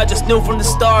intentions, which I just knew from the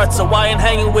start. So I ain't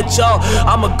hanging with y'all,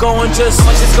 I'ma go and just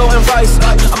go and rise.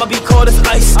 I'ma be cold as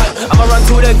ice, I'ma run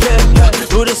to the game,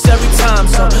 do this every time.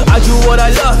 So I do what I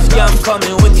love, yeah, I'm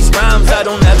coming with these rhymes. I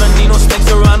don't ever need no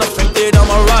snakes around, I think that I'm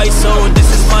alright. So this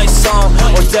is my song,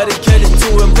 or dedicated to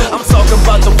him. I'm talking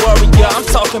about the warrior, I'm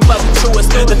talking about the truest.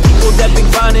 The people that been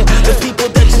grinding, the people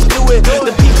that just do it,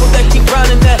 the people that keep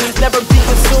grinding, that never be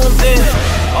consumed in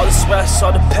all the stress,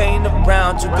 all the pain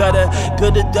around. You gotta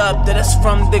build it up, that it's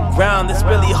from the ground. It's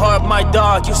really hard, my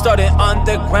dog, you started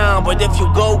underground. But if you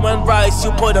go and rise,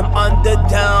 you put them under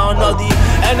down. All the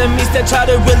enemies that try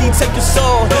to really take your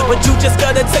soul, but you just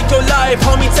gotta take your life,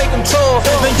 homie, take control.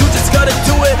 Man, you just gotta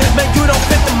do it, man, you don't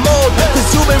fit the mold, cause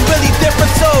you've been really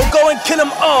different, so go and kill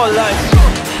them all like.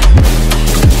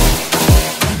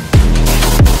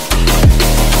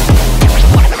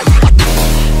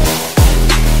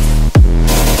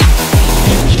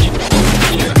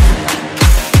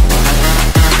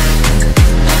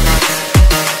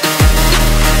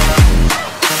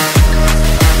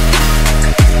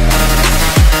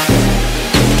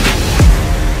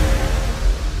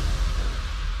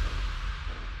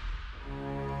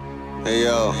 Hey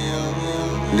yo,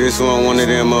 this one of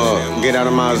them get out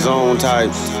of my zone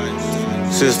types.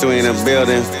 Sister in the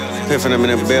building, Piffin them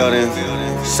in the building.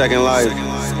 Second life,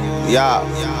 yeah.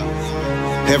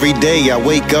 Every day I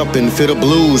wake up and feel the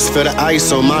blues, feel the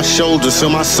ice on my shoulders, feel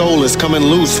my soul is coming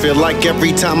loose. Feel like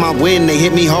every time I win, they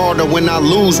hit me harder when I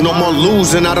lose. No more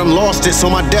losing, I done lost it, so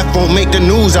my death won't make the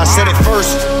news. I said it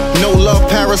first. No love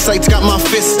parasites, got my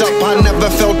fist up. I never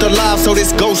felt alive, so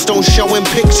this ghost don't show in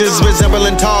pictures.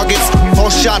 Resembling targets, all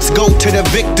shots go to the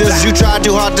victors. You try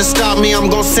too hard to stop me, I'm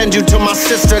gonna send you to my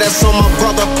sister. That's on my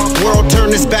brother. World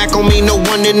turned its back on me, no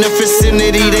one in the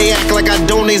vicinity. They act like I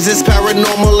don't exist,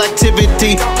 paranormal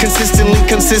activity. Consistently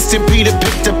consistent, Peter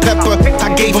picked the pepper.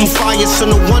 I gave them fire, so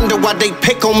no wonder why they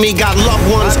pick on me. Got loved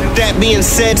ones, that being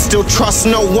said, still trust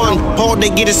no one. All they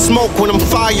get is smoke when I'm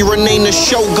firing, ain't a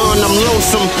shogun. I'm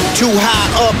lonesome, too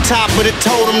high up top of the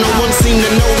totem. No one seemed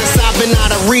to notice I've been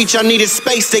out of reach. I needed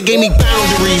space, they gave me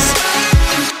boundaries.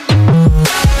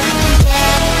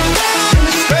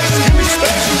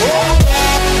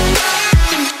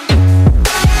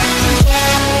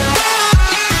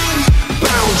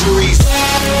 Boundaries.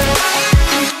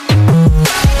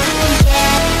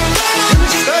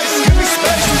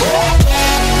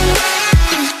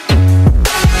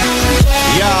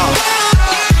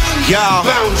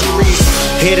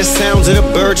 Hear the sounds of the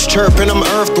birds chirping. I'm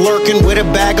earth lurking with a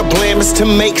bag of blamers to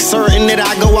make certain that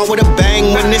I go out with a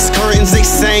bang. When this curtains they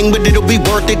sang, but it'll be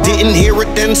worth it. Didn't hear it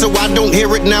then, so I don't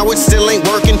hear it now. It still ain't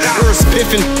working. Earth's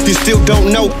piffing, you still don't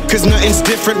know, cause nothing's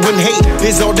different. When hate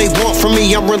is all they want from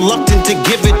me, I'm reluctant to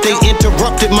give it. They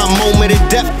interrupted my moment of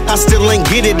death, I still ain't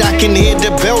get it. I can hear the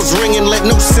bells ringing, let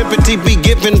no sympathy be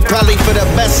given. Probably for the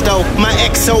best though. My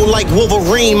XO like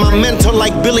Wolverine, my mentor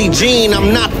like Billie Jean.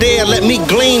 I'm not there, let me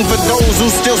glean for those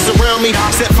who still surround me.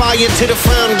 Set fire to the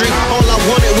foundry. All I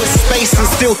wanted was space, and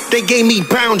still they gave me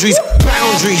boundaries.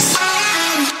 Boundaries.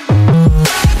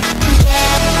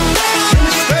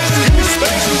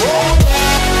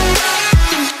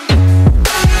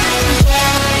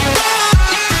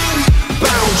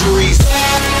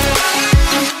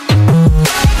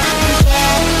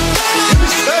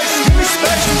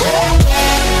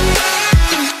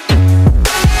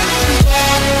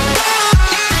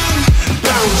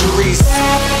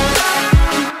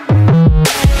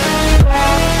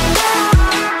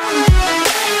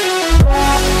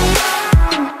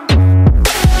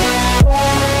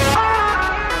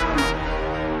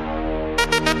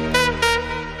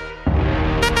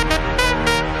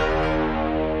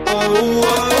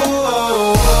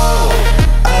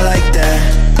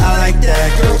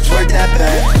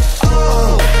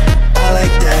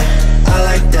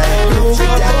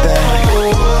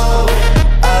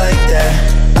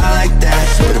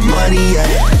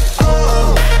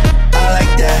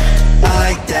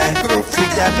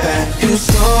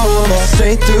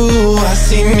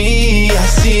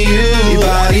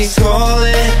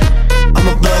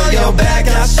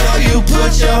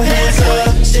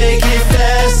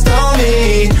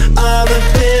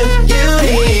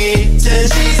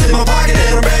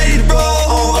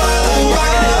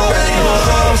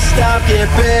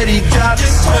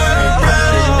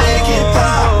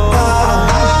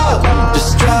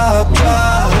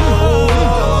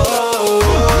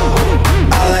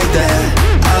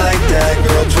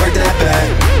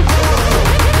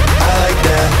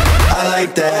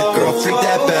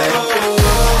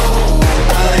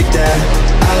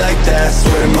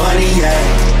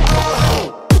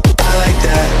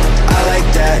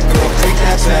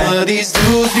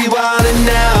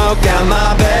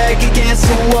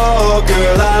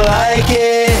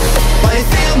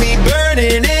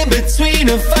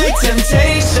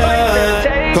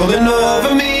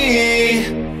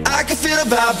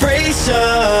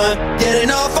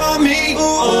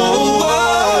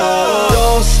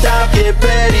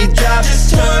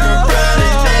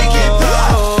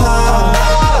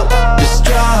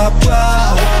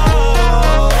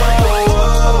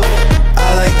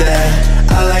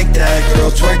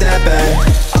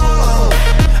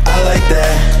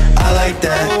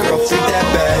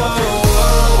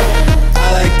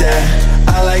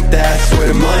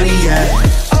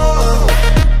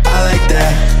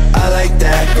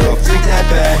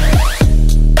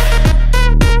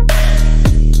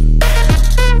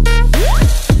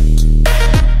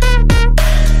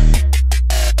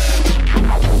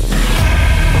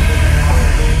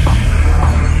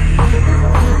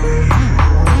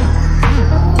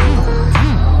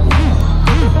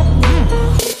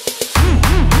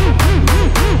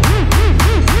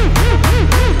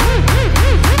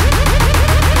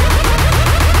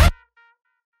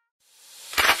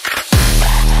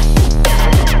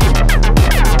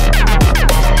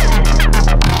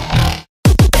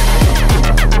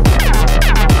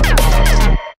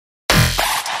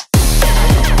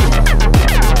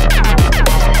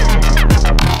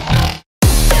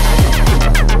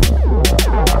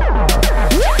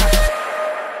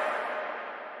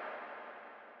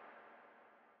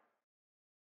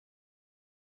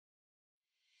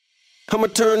 I'ma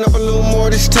turn up a little more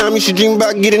this time. You should dream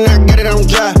about getting out, get it on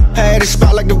dry. I had a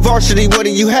spot like the varsity. What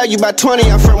do you have? You buy 20,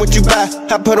 I front what you buy.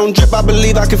 I put on drip, I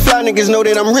believe I can fly. Niggas know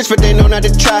that I'm rich, but they know not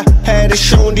to try. Had a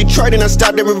show in Detroit and I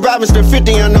stopped at Reviving. Spent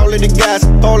 50 on all of the guys.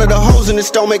 All of the hoes in the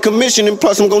store make commission. And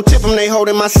plus I'm gon' tip them, they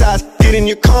holding my size. Get in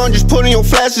your car and just put in your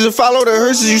flashes and follow the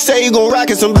hearses. You say you gon' rock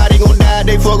it, somebody gon' die,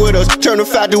 they fuck with us. Turn the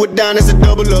 5 to a dime, that's a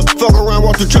double up. Fuck around,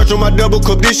 walk to church on my double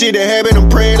cup. This shit a habit, I'm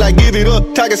praying like give it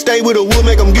up. Tiger stay with a wood,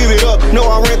 make them give it up. No,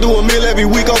 I ran through a meal every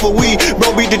week off a weed.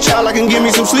 Bro, beat the child, I can give me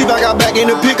some sleep. I got back in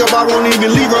the pickup, I won't even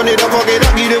leave. Run it up, fuck it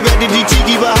up, get it back to GT.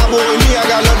 Keep a hot boy with me, I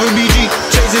got love for BG.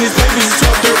 Chasing his papers, it's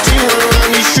 12-13. Running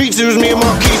around these streets, it was me and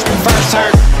Marquise. First turn.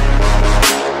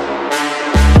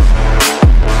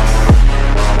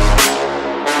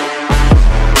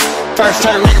 First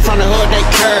turn, nigga from the hood, they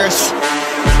curse.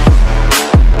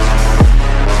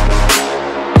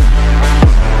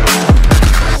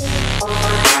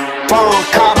 Phone,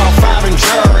 Carbo, 5 and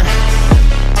jury.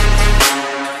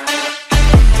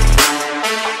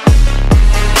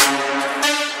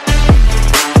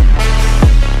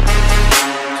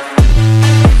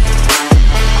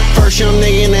 First young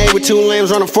nigga in the A with 2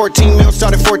 lambs, running 14 mil,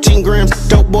 started 14 grams.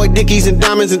 Dope boy, Dickies and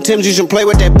diamonds and Timbs, you should play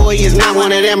with that boy, he is not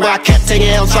one of them. But I kept taking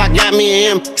L, so I got me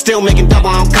and him. Still making double,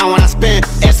 I don't count when I spend.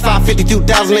 S550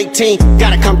 2018,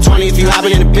 gotta come 20 if you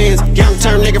hoppin' in the Benz. Young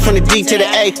term nigga from the D to the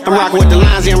A. I'm rockin' with the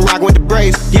lines, yeah, I'm rockin' with the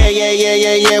Braves.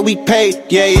 Yeah, we paid.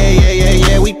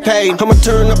 Yeah, we paid. I'ma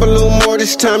turn up a little more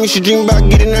this time. You should dream about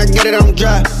getting out, get it on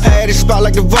dry. I had a spot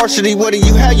like the varsity. What do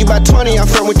you have? You buy 20, I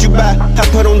front what you buy. I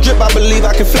put on drip, I believe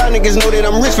I can fly. Niggas know that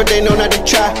I'm rich, but they know not to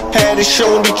try. Had a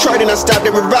show in Detroit and I stopped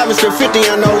at Reviving. Spent 50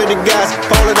 on all of the guys.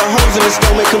 All of the hoes in the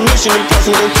store make commission. And plus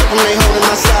I'm gon' tip them, they holding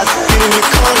my size. Get in your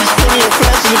car, just put in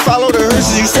flashes and follow the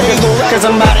hearses. You say you gon' rock, cause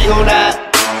somebody gon' die.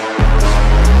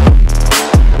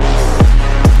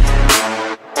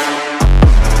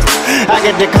 I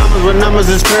get the comments with numbers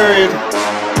is period.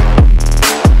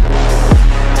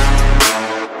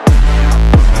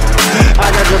 I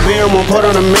got the beam, we'll put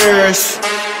on the mirrors.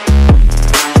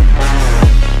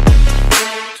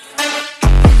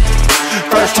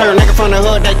 First turn, nigga from the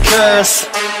hood, they curse.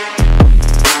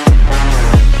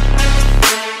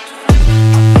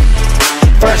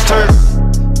 First turn.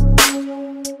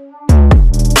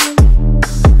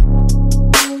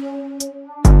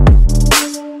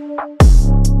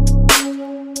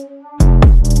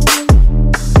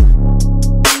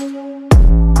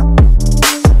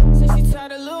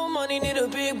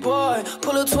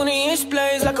 Pull a 20-inch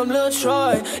blaze like I'm Lil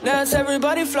Troy. Now it's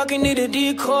everybody flocking, need a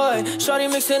decoy. Shorty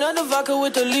mixing up the vodka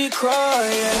with the LeCroy,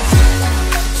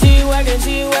 yeah. G-Wagon,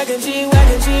 G-Wagon,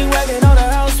 G-Wagon, G-Wagon. All the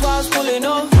housewives pulling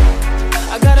up.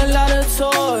 I got a lot of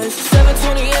toys.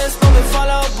 720S, bumpin'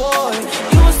 Fallout Boy.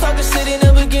 You was talking shit in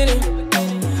the beginning.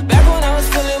 Back when I was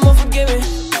feeling more forgiving.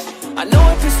 I know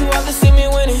it pissed you off to see me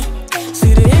winning.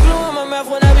 See the igloo in my mouth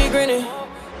when I be grinning,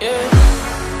 yeah.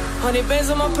 100 bands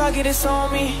in my pocket, it's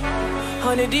on me.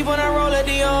 100 deep when I roll a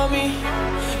D on me.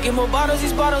 Get more bottles,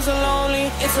 these bottles are lonely.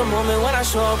 It's a moment when I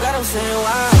show up, God, I'm saying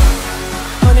why.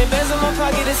 100 bands in my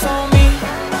pocket, it's on me.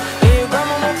 Yeah, your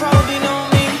grandma will probably know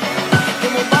me.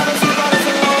 Get more bottles, these bottles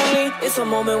are lonely. It's a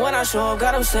moment when I show up,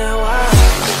 God, I'm saying why.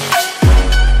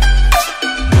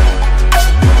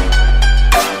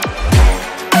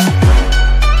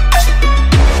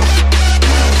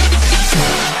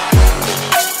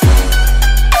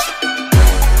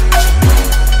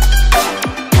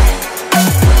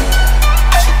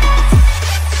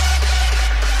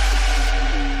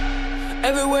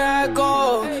 Everywhere I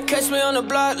go, catch me on the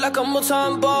block like a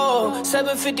Mutombo.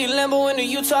 750 Lambo in the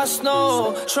Utah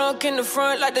snow. Trunk in the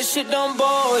front like the shit don't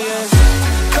bow, yeah.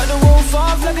 Cut the roof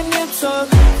off like a nip tuck.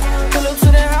 Pull up to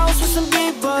the house with some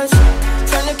big butts.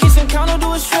 Turn the kitchen counter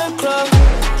to a strip club.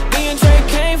 Me and Drake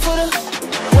came for the...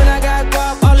 When I got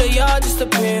guap, all of y'all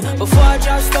disappeared. Before I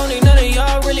dropped Stoney, none of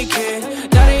y'all really cared.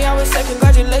 Now they always say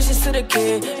congratulations to the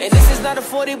kid. And this is not a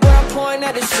 40, but I'm pouring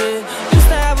at this shit. Used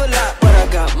to have a lot, but I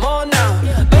got more now.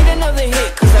 Made another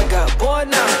hit, cause I got bored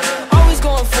now. Always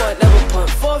going for it, never punt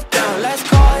fourth down. Last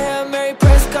call, Hail Mary,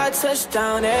 Prescott,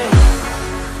 touchdown, eh.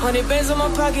 100 bands in my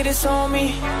pocket, it's on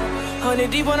me.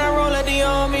 100 deep when I roll a D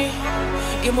on me.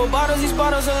 Get more bottles, these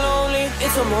bottles are lonely.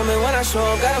 It's a moment when I show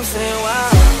up, God, I'm saying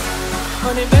wow.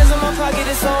 100 bands in my pocket,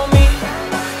 it's on me.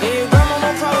 Yeah, your grandma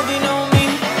will probably know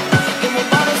me. Get more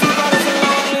bottles, these bottles are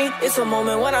lonely. It's a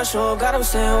moment when I show up, God, I'm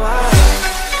saying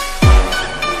wow.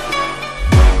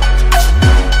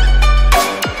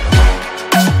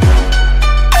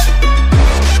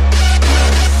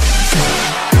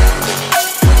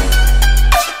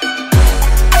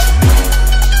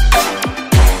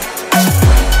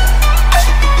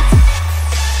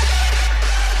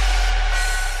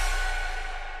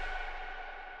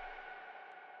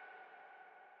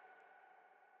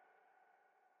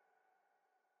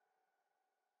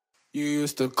 You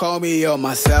used to call me on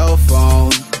my cell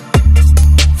phone,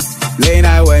 late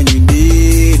night when you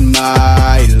need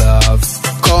my love.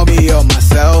 Call me on my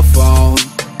cell phone,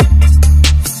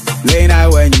 late night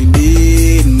when you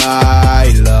need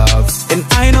my love. And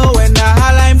I know when the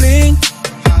hotline bling,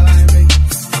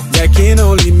 that can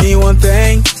only mean one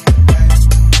thing.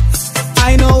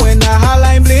 I know when the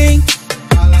hotline bling,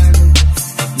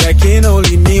 that can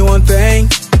only mean one thing.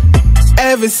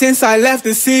 Ever since I left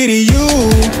the city, you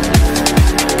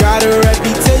got a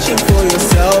reputation for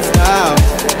yourself now.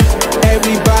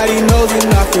 Everybody knows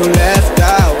and I feel left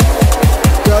out.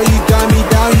 Girl, you got me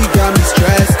down, you got me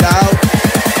stressed out.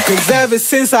 Cause ever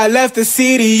since I left the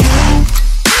city, you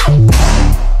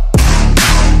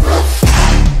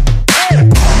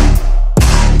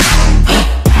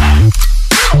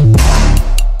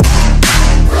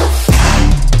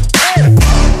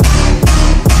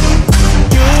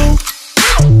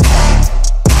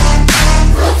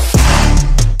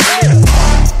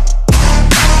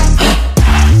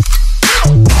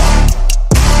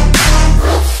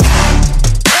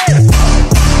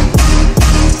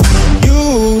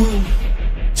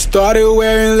started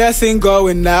wearing less and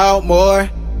going out more.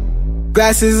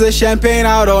 Glasses of champagne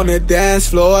out on the dance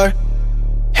floor,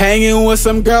 hanging with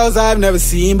some girls I've never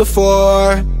seen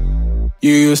before.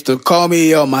 You used to call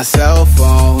me on my cell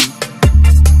phone,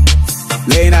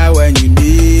 late night when you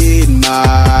need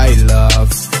my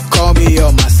love. Call me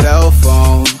on my cell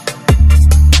phone,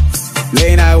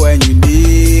 late night when you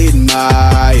need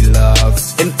my love.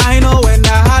 And I know when the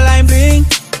hotline bling,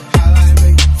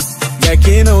 that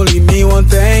can only mean one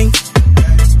thing.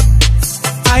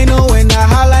 I know when the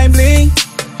hotline bling,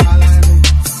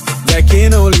 that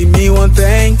can only mean one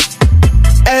thing.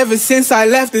 Ever since I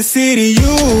left the city,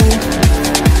 you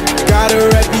got a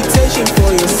reputation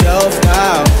for yourself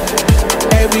now.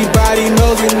 Everybody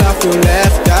knows and I feel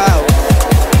left out.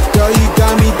 Girl, you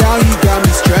got me down, you got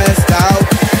me stressed out.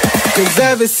 Cause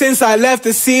ever since I left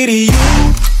the city, you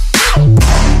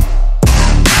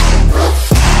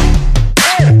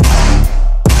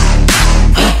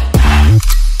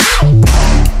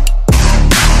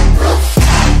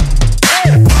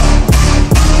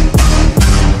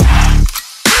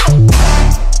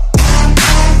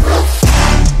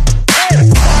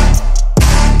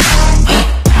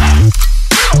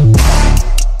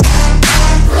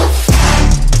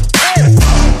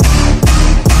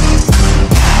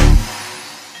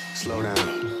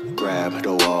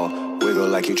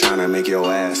make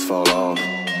your ass fall off.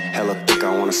 Hella thick,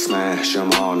 I wanna smash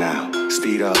them all now.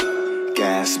 Speed up,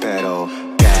 gas pedal,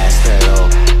 gas pedal,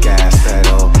 gas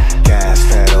pedal, gas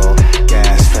pedal,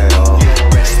 gas pedal.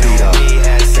 Speed up,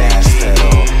 gas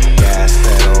pedal, gas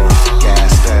pedal,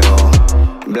 gas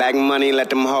pedal. Black money, let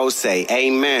them hoes say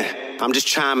amen. I'm just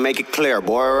trying to make it clear,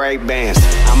 boy, Ray-Bans.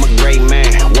 I'm a great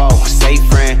man, whoa, say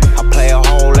friend. I play a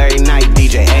hole every night,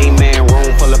 DJ, amen.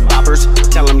 Room full of boppers,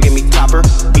 tell them give me copper.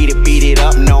 Beat it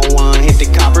up, no one hit the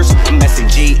coppers. I'm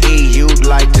S-E-G-E, you'd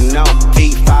like to know.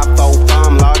 T-5-4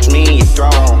 thumb, large me in your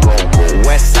throat.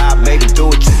 West side, baby, do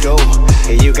what you do.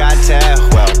 And you got tell,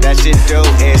 well, that shit do.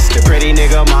 It's the pretty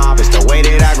nigga mob, it's the way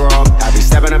that I grow up. I be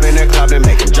stepping up in the club and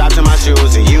making drops in my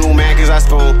shoes. And you mad cause I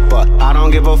spoon, but I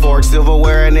don't give a fork.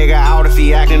 Silverware a nigga out if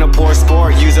he acting a poor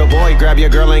sport. Use a boy, grab your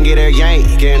girl and get her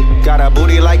yankin'. Got a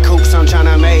booty like coops, I'm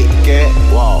tryna make it.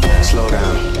 Whoa, slow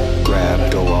down,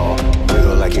 grab the wall.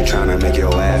 Wiggle like you tryna make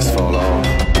your ass fall off.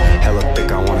 Hella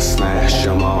thick, I wanna smash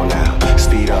them all now.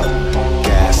 Speed up,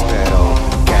 gas pedal,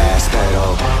 gas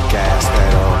pedal, gas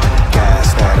pedal,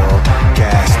 gas pedal,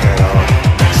 gas pedal.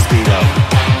 Speed up,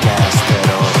 gas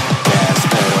pedal, gas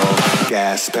pedal,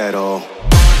 gas pedal.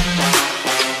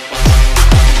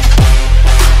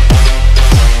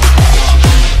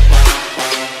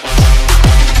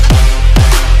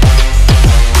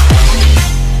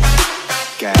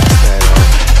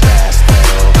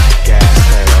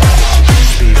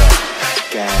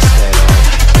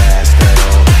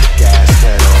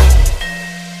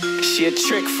 She a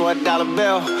trick for $1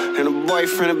 bill, and a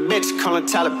boyfriend a bitch calling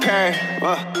Tyler Perry.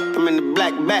 I'm in the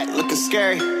black bat looking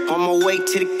scary. On my way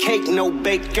to the cake, no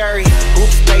bakery.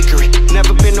 Oops, bakery,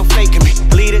 never been no faking me.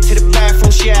 Lead her to the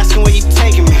bathroom, she asking where you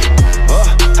taking me.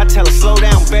 I tell her slow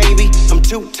down, baby. I'm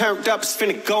too turned up, it's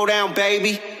finna go down,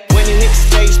 baby. When you hit the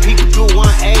stage, people do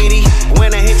 180.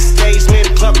 When I hit the stage, man,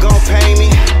 the club gon' pay me.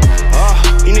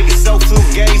 You niggas so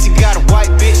fugazi. Got a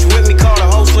white bitch with me, call the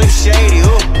whole Slim Shady.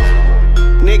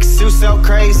 Niggas too so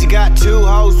crazy. Got 2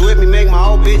 hoes with me, make my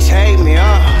old bitch hate me.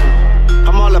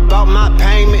 I'm all about my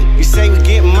payment. You say we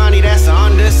get money, that's an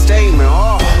understatement.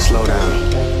 Slow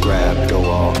down, grab the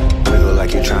wall. Wiggle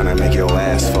like you're tryna make your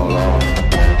ass fall off.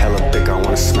 Hella thick, I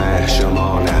wanna smash them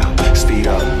all now. Speed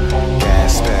up,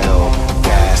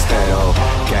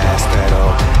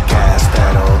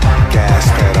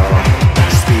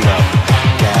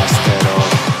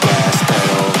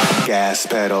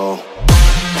 pedal.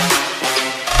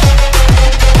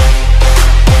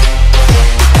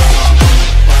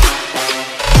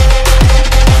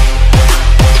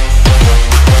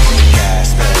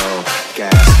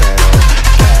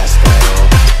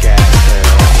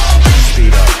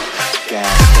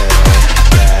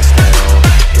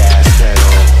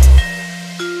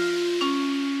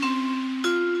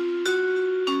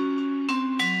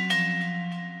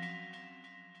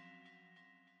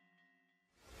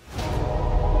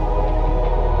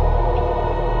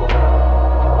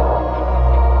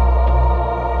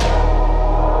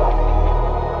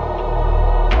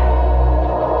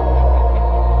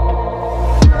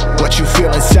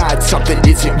 Something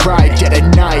isn't right, dead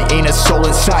at night, ain't a soul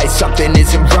in sight. Something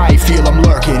isn't right, feel I'm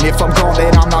lurking. If I'm gone,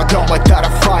 then I'm not gone without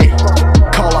a fight.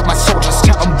 Call up my soldiers,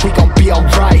 tell them we gon' be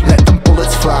alright. Let them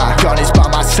bullets fly, gun is by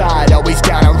my side, always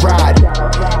down to ride.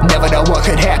 Never know what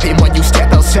could happen when you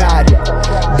step outside.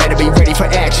 Better be ready for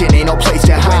action, ain't no place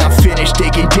to hide. When I'm finished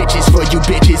digging ditches for you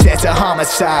bitches, that's a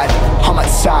homicide.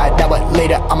 Homicide, now what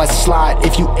later I'ma slide.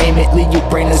 If you aim it, leave you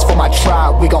brainless for my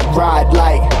tribe. We gon' ride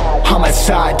like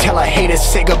homicide. Tell a hater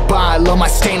say goodbye. Load my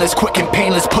stainless, quick and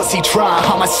painless, pussy dry.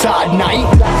 Homicide night.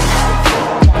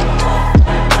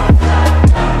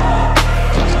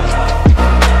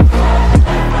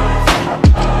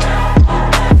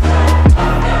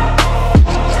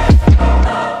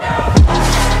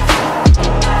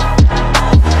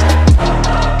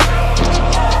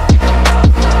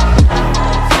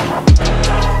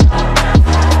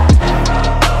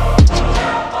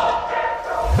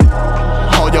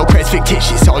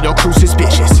 Fictitious, all your crew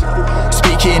suspicious.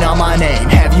 Speaking on my name,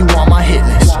 have you on my hit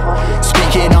list?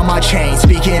 Speaking on my chain,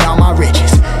 speaking on my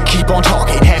riches. Keep on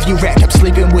talking, have you racked up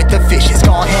sleeping with the fishes?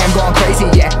 Gone ham, gone crazy,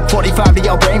 yeah. 45 to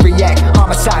your brain react.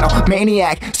 Homicidal,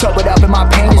 maniac, sobered up and my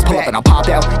pain is back. Pull up and I'll pop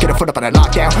out, get a foot up on a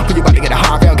lockdown. When you about to get a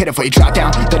hard round, get it before you drop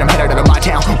down. Then I'm headed out of my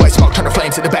town, white smoke turn the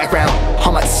flames in the background.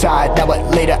 Homicide, now what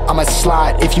later I'ma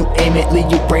slide. If you aim it, leave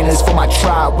you brainless for my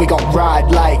tribe. We gon'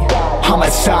 ride like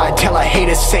homicide. Tell a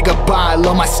hater say goodbye.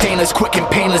 Load my stainless, quick and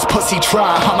painless, pussy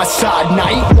dry. Homicide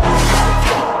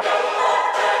night.